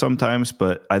do sometimes,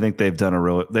 but I think they've done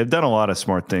a lot of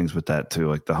smart things with that too,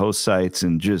 like the host sites,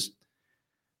 and just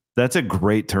that's a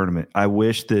great tournament. I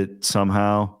wish that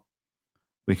somehow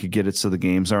we could get it so the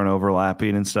games aren't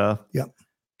overlapping and stuff. Yeah,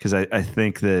 because I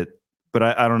think that. But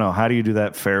I don't know. How do you do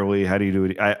that fairly? How do you do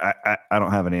it? I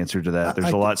don't have an answer to that.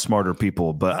 There's a lot smarter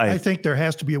people, but I think there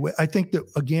has to be a way. I think that,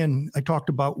 again, I talked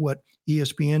about what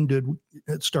ESPN did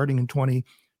starting in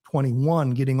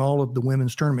 2021, getting all of the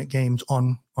women's tournament games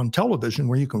on television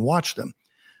where you can watch them.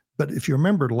 But if you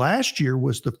remember, last year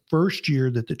was the first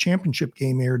year that the championship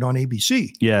game aired on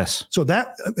ABC. Yes. So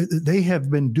that they have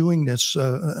been doing this,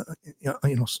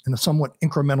 in a somewhat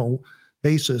incremental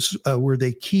basis where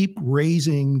they keep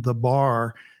raising the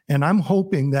bar. And I'm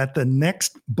hoping that the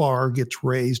next bar gets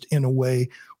raised in a way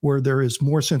where there is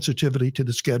more sensitivity to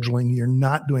the scheduling. You're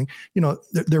not doing,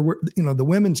 there were, the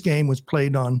women's game was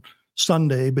played on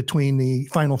Sunday between the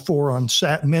Final Four on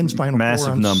men's Final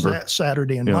Four on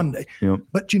Saturday and Monday. Yep.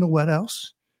 But you know what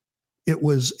else? It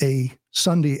was a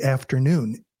Sunday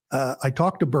afternoon. I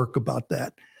talked to Burke about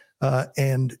that.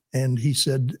 And he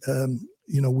said,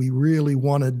 we really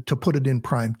wanted to put it in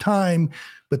prime time,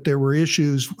 but there were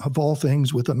issues of all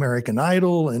things with American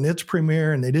Idol and its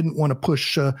premiere, and they didn't want to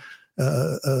push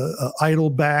Idol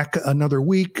back another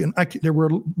week. And there were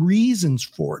reasons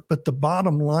for it. But the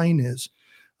bottom line is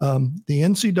the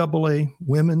NCAA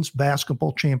Women's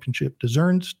Basketball Championship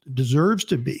deserves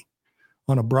to be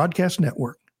on a broadcast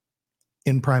network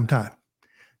in prime time.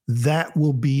 That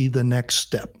will be the next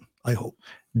step, I hope.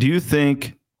 Do you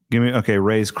think...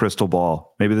 Ray's crystal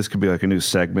ball. Maybe this could be like a new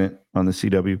segment on the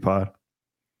CW pod.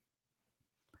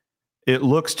 It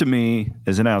looks to me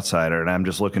as an outsider, and I'm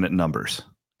just looking at numbers,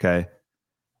 okay,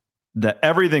 that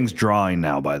everything's drawing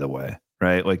now, by the way,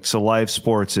 right? Like, so live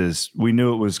sports we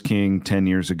knew it was king 10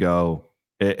 years ago.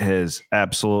 It has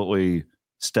absolutely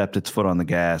stepped its foot on the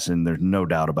gas, and there's no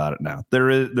doubt about it now.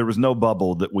 There was no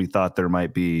bubble that we thought there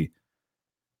might be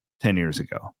 10 years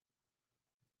ago.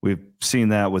 We've seen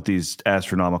that with these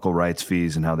astronomical rights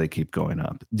fees and how they keep going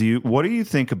up. What do you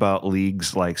think about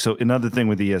leagues like, so another thing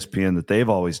with ESPN that they've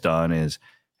always done is,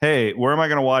 hey, where am I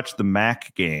going to watch the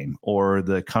MAC game or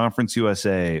the Conference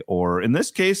USA, or in this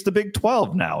case, the Big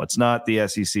 12 now? It's not the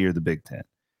SEC or the Big 10.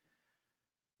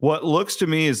 What looks to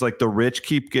me is like the rich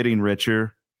keep getting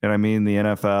richer. And I mean, the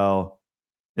NFL,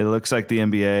 it looks like the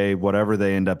NBA, whatever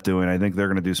they end up doing, I think they're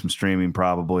going to do some streaming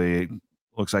probably.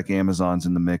 Looks like Amazon's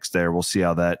in the mix there. We'll see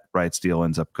how that rights deal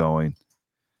ends up going.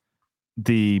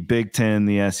 The Big Ten,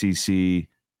 the SEC,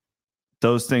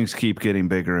 those things keep getting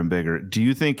bigger and bigger. Do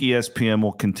you think ESPN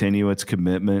will continue its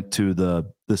commitment to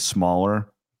the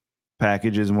smaller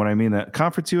packages? And what I mean, that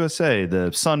Conference USA,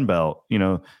 the Sun Belt,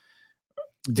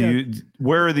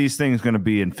 where are these things going to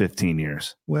be in 15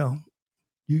 years? Well,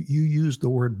 you used the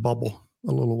word bubble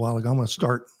a little while ago. I'm going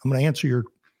to answer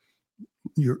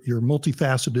your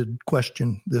multifaceted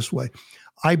question this way.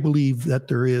 I believe that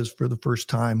there is, for the first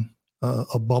time,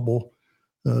 a bubble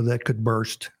that could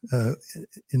burst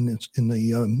in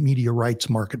the media rights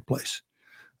marketplace.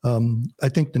 I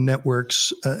think the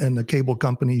networks and the cable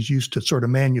companies used to sort of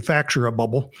manufacture a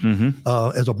bubble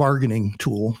as a bargaining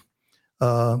tool,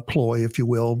 ploy, if you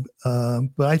will.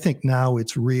 But I think now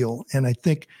it's real, and I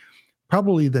think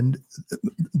probably the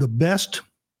best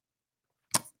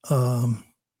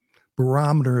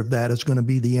barometer of that is going to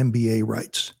be the NBA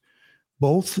rights.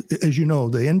 Both, as you know,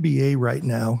 the NBA right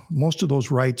now, most of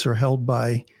those rights are held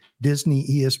by Disney,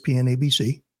 ESPN,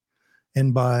 ABC,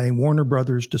 and by Warner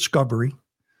Brothers Discovery,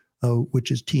 which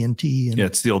is TNT. And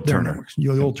it's the old Turner. Networks, the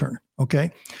old Turner.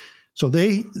 Okay. So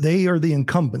they are the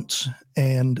incumbents,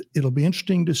 and it'll be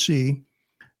interesting to see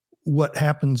what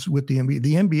happens with the NBA.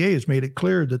 The NBA has made it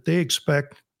clear that they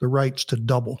expect the rights to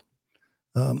double.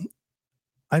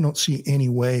 I don't see any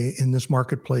way in this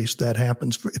marketplace that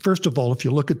happens. First of all, if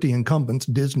you look at the incumbents,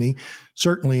 Disney,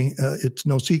 certainly it's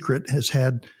no secret, has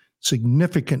had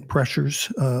significant pressures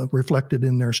reflected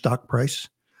in their stock price,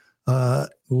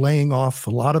 laying off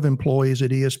a lot of employees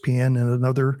at ESPN and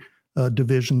other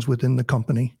divisions within the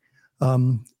company.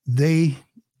 They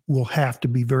will have to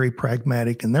be very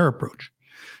pragmatic in their approach.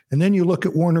 And then you look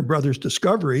at Warner Brothers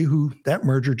Discovery, who that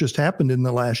merger just happened in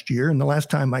the last year. And the last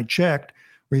time I checked,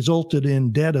 resulted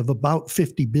in debt of about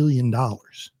 $50 billion.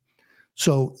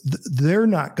 So they're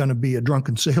not going to be a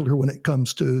drunken sailor when it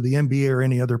comes to the NBA or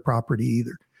any other property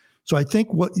either. So I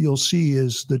think what you'll see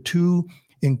is the two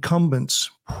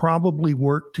incumbents probably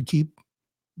work to keep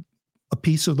a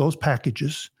piece of those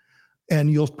packages, and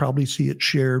you'll probably see it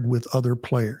shared with other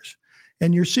players.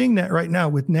 And you're seeing that right now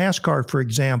with NASCAR, for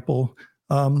example.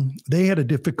 They had a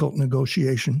difficult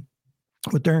negotiation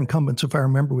with their incumbents, if I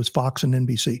remember, was Fox and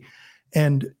NBC.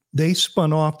 And they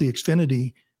spun off the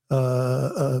Xfinity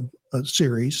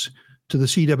series to the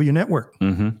CW network,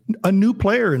 a new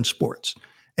player in sports.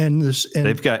 And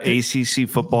they've got ACC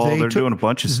football. They're doing a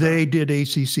bunch of stuff. They did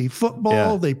ACC football.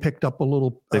 Yeah. They picked up a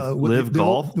little Live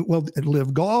Golf. Well,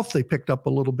 Live Golf. They picked up a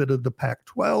little bit of the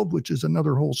Pac-12, which is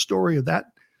another whole story of that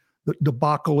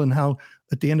debacle, and how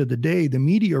at the end of the day, the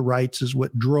media rights is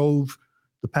what drove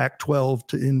the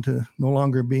Pac-12 into no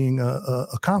longer being a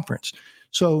conference.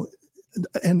 So.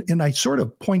 And I sort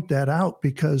of point that out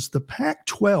because the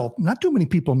Pac-12, not too many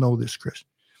people know this, Chris.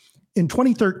 In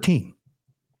 2013,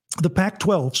 the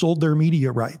Pac-12 sold their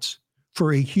media rights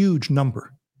for a huge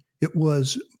number. It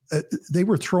was, they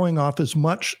were throwing off as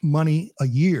much money a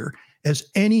year as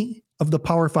any of the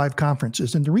Power Five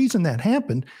conferences. And the reason that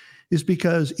happened is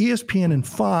because ESPN and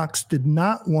Fox did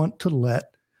not want to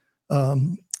let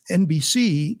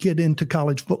NBC get into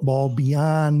college football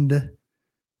beyond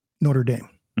Notre Dame.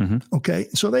 Okay,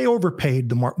 so they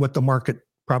overpaid what the market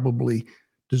probably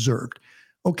deserved.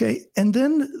 Okay, and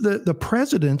then the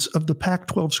presidents of the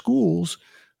Pac-12 schools,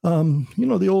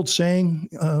 the old saying,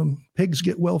 pigs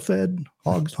get well fed,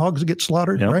 hogs get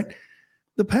slaughtered, right?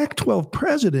 The Pac-12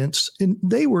 presidents,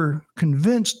 they were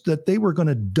convinced that they were going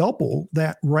to double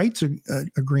that rights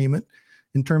agreement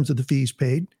in terms of the fees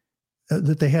paid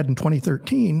that they had in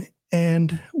 2013.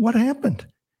 And what happened?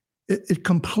 It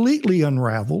completely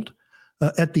unraveled.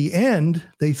 At the end,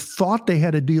 they thought they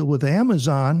had a deal with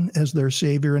Amazon as their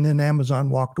savior, and then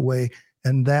Amazon walked away,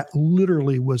 and that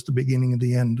literally was the beginning of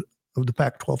the end of the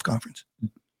Pac-12 conference.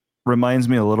 Reminds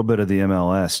me a little bit of the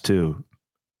MLS too,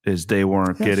 is they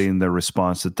weren't getting the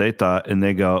response that they thought, and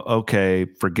they go, okay,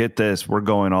 forget this, we're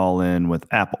going all in with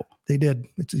Apple. They did.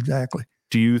 It's exactly.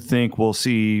 Do you think we'll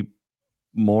see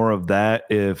more of that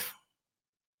if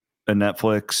a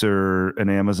Netflix or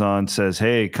an Amazon says,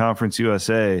 hey, Conference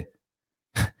USA,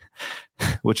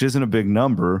 which isn't a big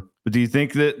number, but do you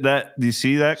think that do you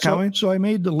see that coming? So I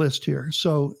made the list here.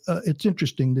 So it's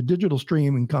interesting. The digital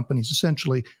streaming companies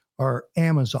essentially are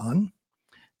Amazon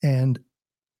and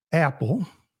Apple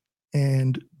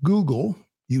and Google,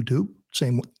 YouTube,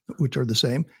 which are the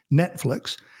same,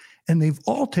 Netflix, and they've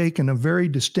all taken a very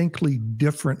distinctly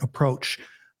different approach.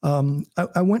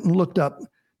 I went and looked up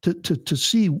to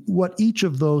see what each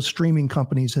of those streaming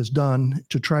companies has done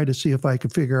to try to see if I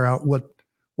could figure out what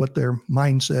their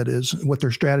mindset is, what their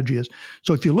strategy is.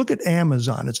 So if you look at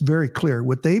Amazon, it's very clear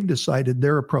what they've decided,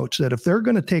 their approach, that if they're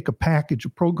going to take a package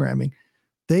of programming,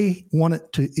 they want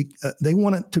it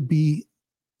to be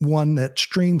one that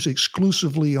streams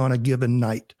exclusively on a given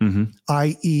night,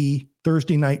 i.e.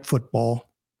 Thursday night football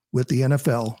with the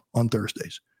NFL on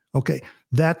Thursdays. Okay,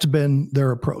 that's been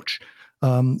their approach.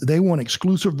 They want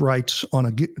exclusive rights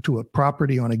to a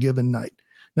property on a given night.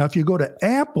 Now, if you go to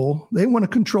Apple, they want to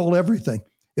control everything.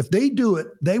 If they do it,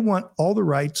 they want all the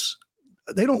rights.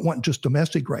 They don't want just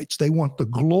domestic rights. They want the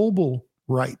global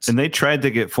rights. And they tried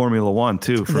to get Formula One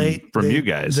too from you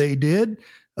guys. They did.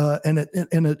 And it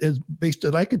is based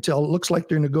that I could tell, it looks like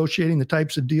they're negotiating the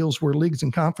types of deals where leagues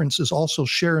and conferences also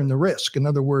share in the risk. In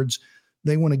other words,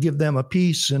 they want to give them a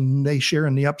piece and they share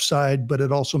in the upside, but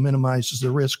it also minimizes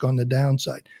the risk on the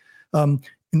downside.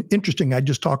 Interesting, I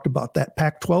just talked about that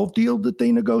Pac-12 deal that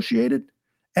they negotiated.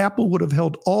 Apple would have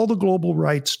held all the global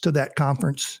rights to that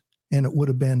conference, and it would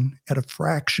have been at a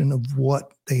fraction of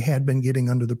what they had been getting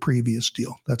under the previous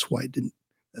deal. That's why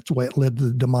it led to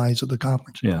the demise of the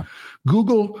conference. Yeah.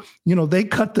 Google, they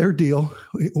cut their deal.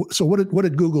 So what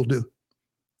did Google do?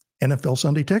 NFL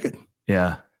Sunday Ticket.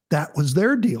 Yeah. That was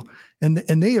their deal. And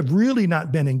they have really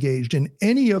not been engaged in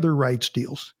any other rights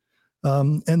deals.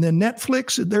 And then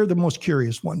Netflix, they're the most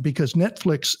curious one because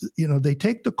Netflix, they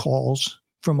take the calls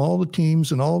from all the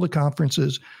teams and all the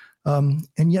conferences,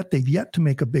 and yet they've yet to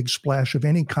make a big splash of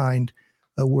any kind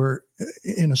where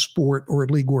in a sport or a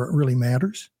league where it really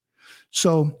matters.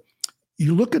 So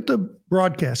you look at the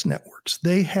broadcast networks,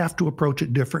 they have to approach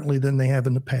it differently than they have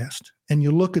in the past. And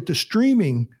you look at the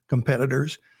streaming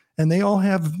competitors, and they all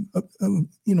have,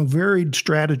 varied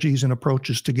strategies and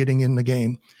approaches to getting in the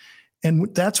game.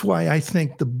 And that's why I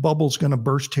think the bubble's going to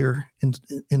burst here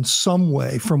in some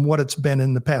way from what it's been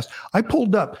in the past. I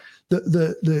pulled up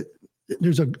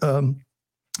there's an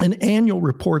annual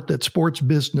report that Sports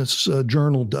Business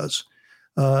Journal does,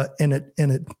 and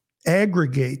it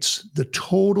aggregates the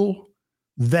total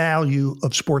value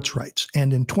of sports rights.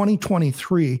 And in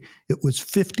 2023, it was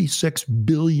 $56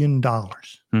 billion.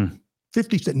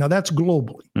 56. Now that's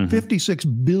globally,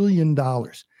 $56 billion.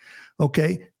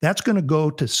 Okay, that's going to go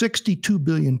to $62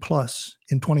 billion plus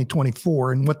in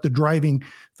 2024. And what the driving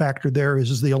factor there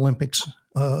is the Olympics,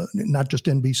 not just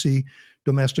NBC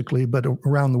domestically, but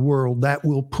around the world. That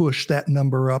will push that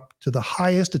number up to the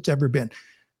highest it's ever been.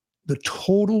 The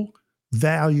total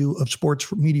value of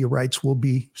sports media rights will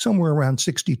be somewhere around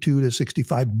 $62 to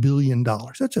 $65 billion.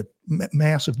 That's a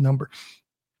massive number.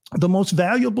 The most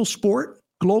valuable sport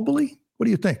globally, what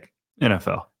do you think?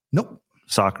 NFL. Nope.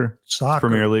 Soccer.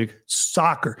 Premier League.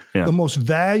 Soccer. Yeah. The most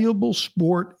valuable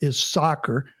sport is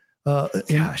soccer. Of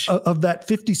that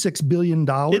 $56 billion.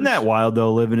 Isn't that wild,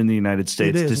 though, living in the United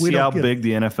States, to see how big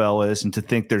the NFL is and to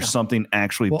think there's something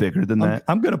actually bigger than that?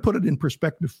 I'm going to put it in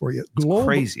perspective for you.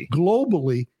 Crazy.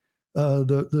 Globally,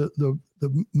 the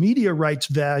media rights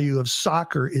value of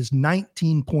soccer is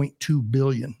 $19.2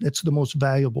 billion. It's the most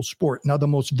valuable sport. Now, the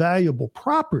most valuable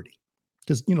property,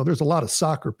 because, there's a lot of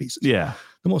soccer pieces. Yeah.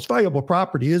 The most valuable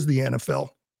property is the NFL.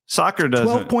 Soccer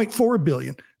doesn't. $12.4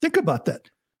 billion. Think about that.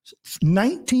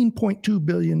 $19.2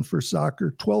 billion for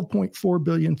soccer, $12.4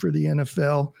 billion for the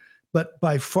NFL. But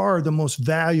by far the most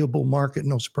valuable market,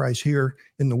 no surprise here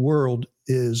in the world,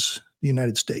 is the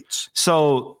United States.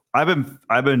 So I've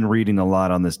been reading a lot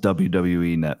on this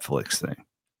WWE Netflix thing.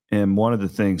 And one of the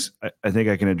things I think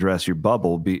I can address your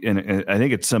bubble, and I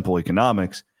think it's simple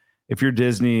economics. If you're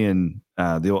Disney and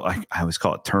I always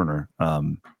call it Turner,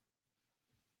 Time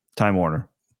Warner.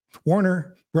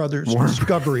 Warner Brothers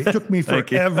Discovery. It took me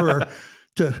forever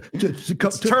to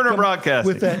Turner Broadcasting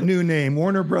with that new name,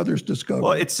 Warner Brothers Discovery.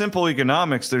 Well, it's simple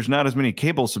economics. There's not as many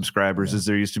cable subscribers as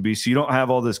there used to be, so you don't have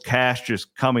all this cash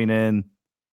just coming in.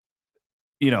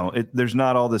 There's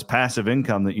not all this passive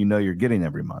income that you're getting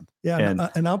every month. Yeah,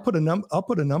 and I'll put a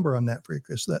number on that for you,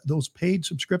 Chris. That those paid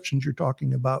subscriptions you're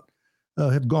talking about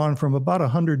have gone from about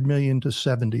 100 million to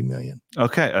 70 million.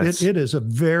 Okay. It is a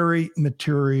very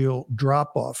material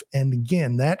drop off. And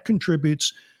again, that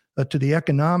contributes to the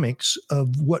economics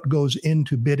of what goes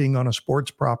into bidding on a sports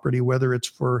property, whether it's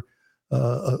for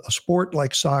a sport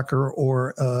like soccer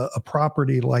or a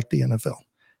property like the NFL.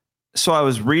 So I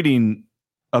was reading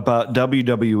about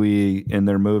WWE, and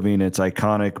they're moving its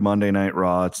iconic Monday Night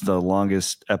Raw. It's the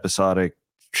longest episodic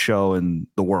show in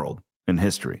the world, in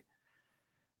history.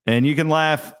 And you can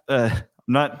laugh. I'm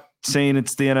not saying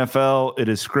it's the NFL. It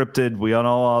is scripted. We all know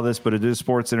all this, but it is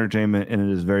sports entertainment, and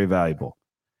it is very valuable.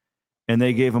 And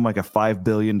they gave them like a $5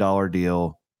 billion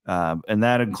deal. And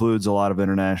that includes a lot of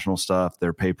international stuff,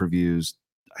 their pay-per-views.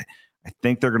 I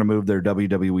think they're going to move their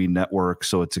WWE network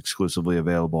so it's exclusively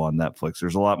available on Netflix.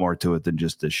 There's a lot more to it than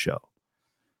just this show.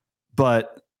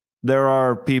 But there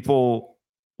are people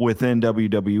within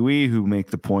WWE who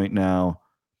make the point now,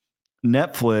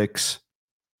 Netflix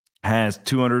has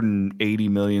 280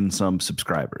 million some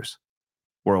subscribers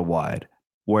worldwide,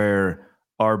 where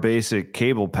our basic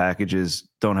cable packages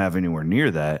don't have anywhere near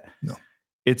that. No.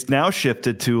 It's now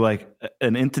shifted to like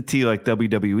an entity like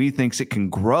WWE thinks it can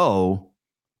grow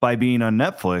by being on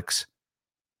Netflix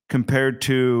compared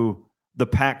to the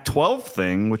Pac-12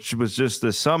 thing, which was just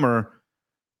this summer.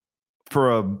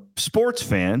 For a sports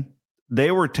fan,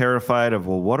 they were terrified of,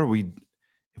 well,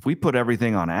 if we put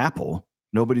everything on Apple,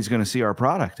 nobody's going to see our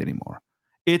product anymore.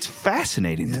 It's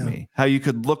fascinating to me how you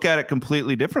could look at it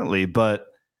completely differently, but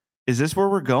is this where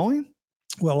we're going?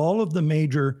 Well, all of the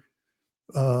major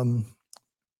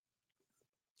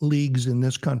leagues in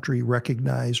this country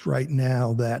recognize right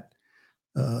now that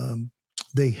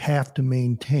they have to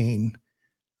maintain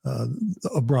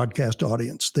a broadcast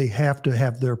audience. They have to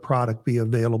have their product be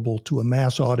available to a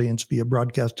mass audience via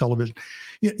broadcast television.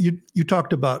 You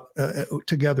talked about,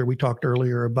 together, we talked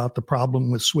earlier about the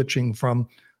problem with switching from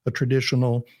a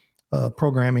traditional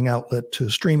programming outlet to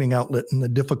streaming outlet and the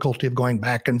difficulty of going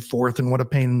back and forth and what a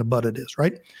pain in the butt it is,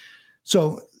 right?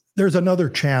 So there's another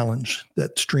challenge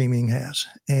that streaming has,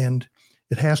 and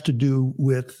it has to do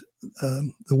with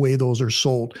the way those are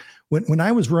sold. When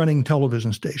I was running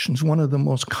television stations, one of the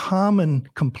most common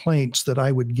complaints that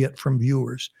I would get from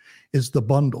viewers is the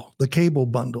bundle, the cable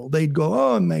bundle. They'd go,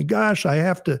 oh my gosh, I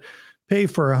have to pay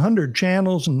for 100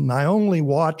 channels and I only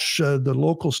watch the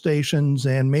local stations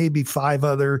and maybe 5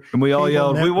 other. And we all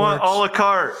yelled, networks. we want a la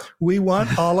carte. We want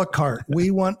a la carte.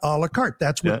 We want a la carte.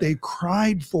 That's what they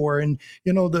cried for. And,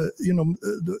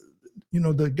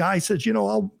 the guy says,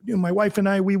 my wife and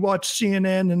I, we watch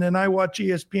CNN and then I watch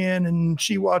ESPN and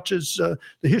she watches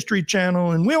the History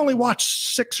Channel and we only watch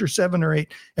 6 or 7 or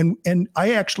 8. And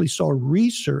I actually saw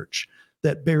research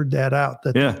that bared that out,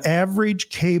 that the average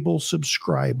cable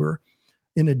subscriber,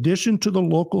 in addition to the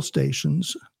local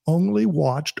stations, only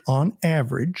watched on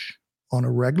average, on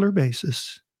a regular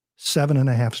basis,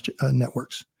 7.5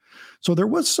 networks. So there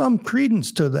was some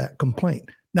credence to that complaint.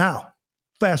 Now,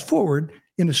 fast forward,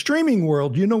 in the streaming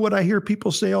world, you know what I hear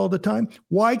people say all the time?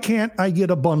 Why can't I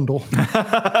get a bundle?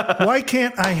 Why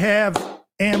can't I have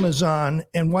Amazon?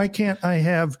 And why can't I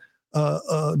have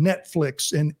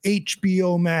Netflix and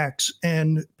HBO Max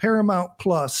and Paramount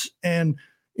Plus? And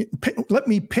let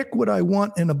me pick what I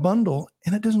want in a bundle.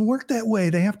 And it doesn't work that way.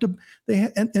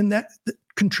 And that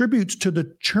contributes to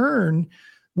the churn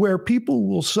where people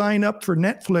will sign up for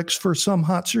Netflix for some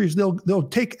hot series. They'll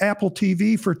take Apple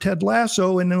TV for Ted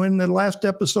Lasso, and when the last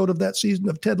episode of that season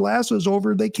of Ted Lasso is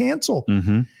over, they cancel.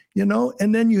 And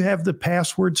then you have the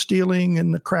password stealing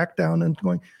and the crackdown and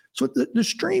going. So the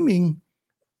streaming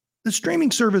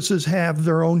services have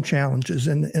their own challenges,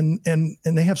 and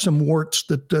they have some warts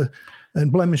and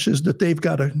blemishes that they've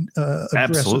got to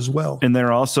address as well. And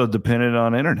they're also dependent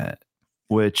on internet,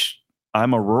 which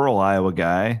I'm a rural Iowa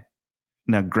guy.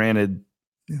 Now, granted,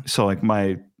 so like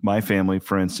my family,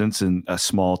 for instance, in a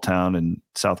small town in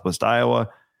Southwest Iowa,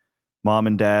 mom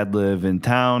and dad live in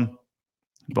town.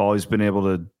 I've always been able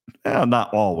to,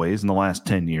 not always, in the last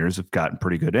 10 years, have gotten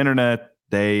pretty good internet.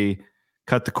 They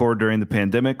cut the cord during the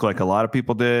pandemic like a lot of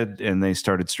people did, and they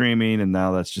started streaming, and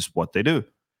now that's just what they do.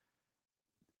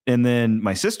 And then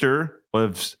my sister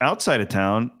lives outside of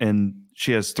town, and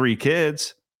she has 3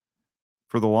 kids.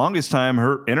 For the longest time,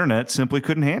 her internet simply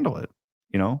couldn't handle it.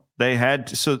 They had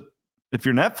to, so if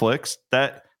you're Netflix,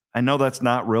 that I know that's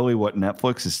not really what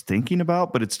Netflix is thinking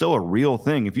about, but it's still a real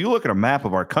thing. If you look at a map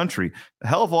of our country, a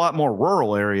hell of a lot more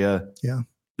rural area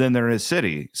than there is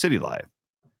city life.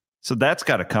 So that's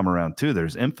got to come around too.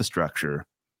 There's infrastructure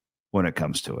when it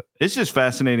comes to it. It's just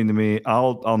fascinating to me.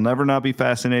 I'll never not be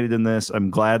fascinated in this. I'm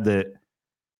glad that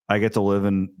I get to live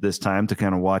in this time to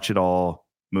kind of watch it all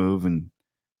move and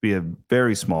be a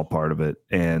very small part of it.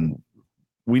 And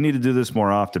we need to do this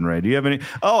more often, Ray. Do you have any?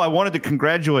 Oh, I wanted to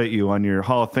congratulate you on your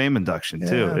Hall of Fame induction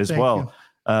too, as well.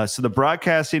 So the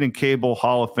Broadcasting and Cable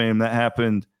Hall of Fame, that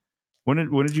happened. When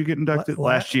did you get inducted?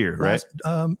 Last year, right?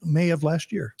 May of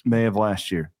last year. May of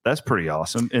last year. That's pretty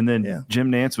awesome. And then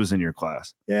Jim Nantz was in your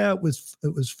class. Yeah, it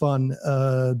was fun,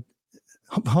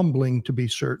 humbling to be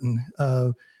certain,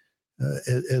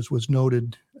 as was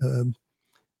noted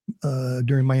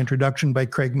during my introduction by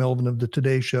Craig Melvin of the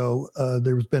Today Show.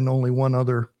 There's been only one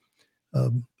other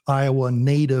Iowa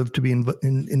native to be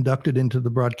inducted into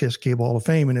the Broadcast Cable Hall of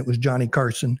Fame, and it was Johnny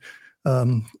Carson.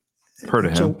 Heard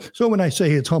of him. So when I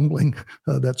say it's humbling,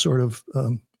 that sort of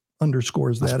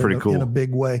underscores that in a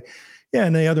big way. Yeah,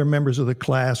 and the other members of the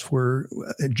class were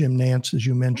Jim Nantz, as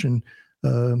you mentioned,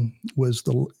 was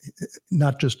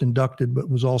not just inducted, but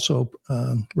was also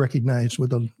recognized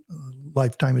with a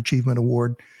Lifetime Achievement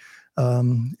Award.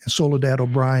 Soledad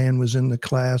O'Brien was in the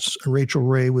class. Rachel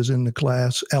Ray was in the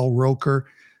class. Al Roker,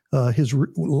 his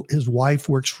wife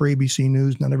works for ABC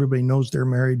News. Not everybody knows they're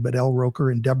married, but Al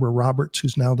Roker and Deborah Roberts,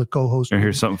 who's now the co-host. And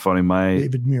here's something funny.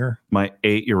 David Muir. My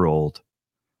 8-year-old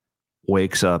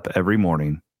wakes up every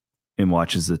morning and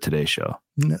watches the Today Show.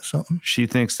 Isn't that something? She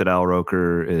thinks that Al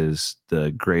Roker is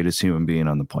the greatest human being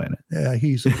on the planet. Yeah,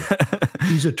 he's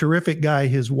a terrific guy.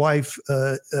 His wife,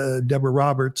 Deborah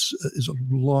Roberts, is a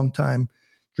longtime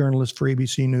journalist for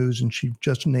ABC News, and she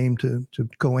just named to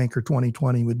co-anchor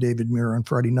 2020 with David Muir on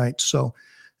Friday nights. So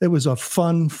it was a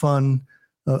fun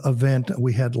event.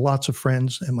 We had lots of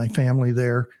friends and my family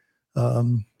there.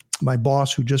 My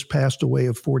boss, who just passed away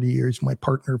of 40 years, my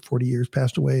partner of 40 years,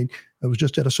 passed away. I was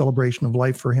just at a celebration of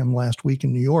life for him last week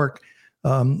in New York.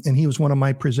 And he was one of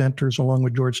my presenters along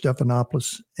with George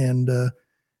Stephanopoulos. And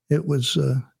it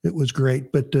was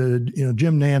great. But,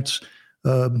 Jim Nantz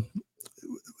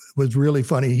was really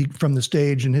funny. From the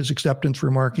stage, in his acceptance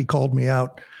remark, he called me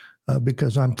out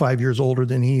because I'm 5 years older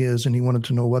than he is. And he wanted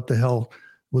to know what the hell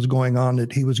was going on,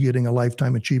 that he was getting a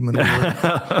Lifetime Achievement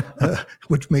Award,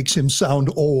 which makes him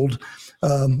sound old.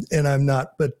 And I'm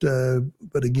not, but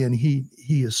again, he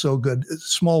is so good.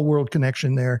 Small world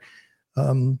connection there.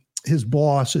 His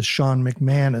boss is Sean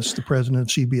McManus, the president of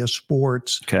CBS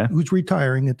Sports, who's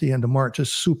retiring at the end of March. His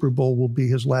Super Bowl will be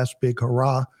his last big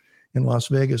hurrah in Las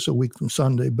Vegas a week from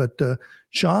Sunday. But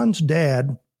Sean's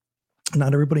dad,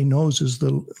 not everybody knows, is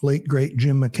the late, great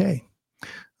Jim McKay,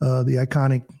 the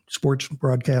iconic sports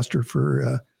broadcaster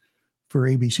for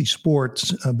ABC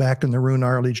Sports back in the Roone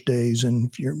Arledge days.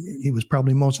 And he was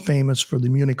probably most famous for the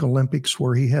Munich Olympics,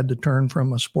 where he had to turn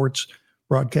from a sports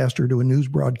broadcaster to a news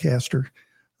broadcaster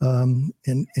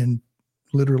and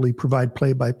literally provide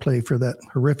play-by-play for that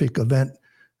horrific event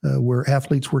where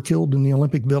athletes were killed in the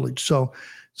Olympic Village. So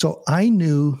I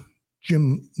knew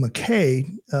Jim McKay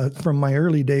from my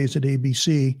early days at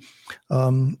ABC,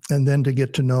 and then to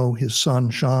get to know his son,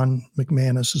 Sean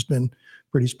McManus, has been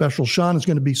pretty special. Sean is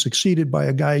going to be succeeded by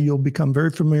a guy you'll become very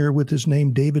familiar with. His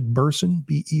name, David Berson,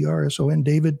 Berson.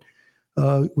 David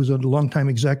was a longtime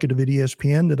executive at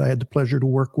ESPN that I had the pleasure to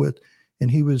work with, and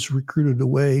he was recruited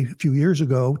away a few years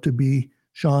ago to be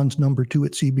Sean's number 2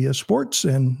 at CBS Sports,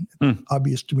 and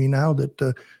obvious to me now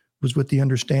that was with the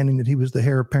understanding that he was the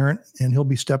heir apparent, and he'll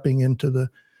be stepping into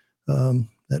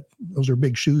those are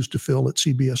big shoes to fill at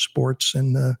CBS Sports,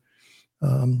 and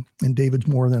David's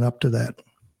more than up to that.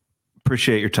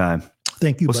 Appreciate your time.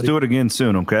 Thank you. Let's do it again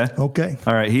soon. Okay. Okay.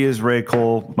 All right. He is Ray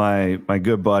Cole, my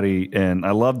good buddy, and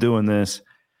I love doing this.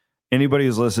 Anybody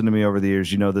who's listened to me over the years,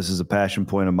 this is a passion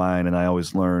point of mine, and I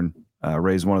always learn.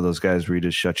 Ray's one of those guys where you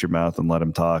just shut your mouth and let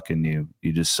him talk, and you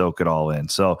just soak it all in.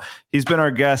 So he's been our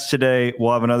guest today.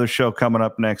 We'll have another show coming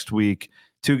up next week.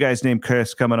 2 Guys Named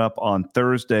Chris coming up on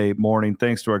Thursday morning.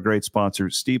 Thanks to our great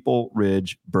sponsor, Steeple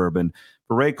Ridge Bourbon.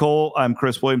 For Ray Cole, I'm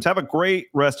Chris Williams. Have a great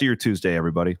rest of your Tuesday,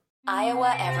 everybody.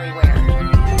 Iowa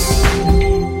Everywhere.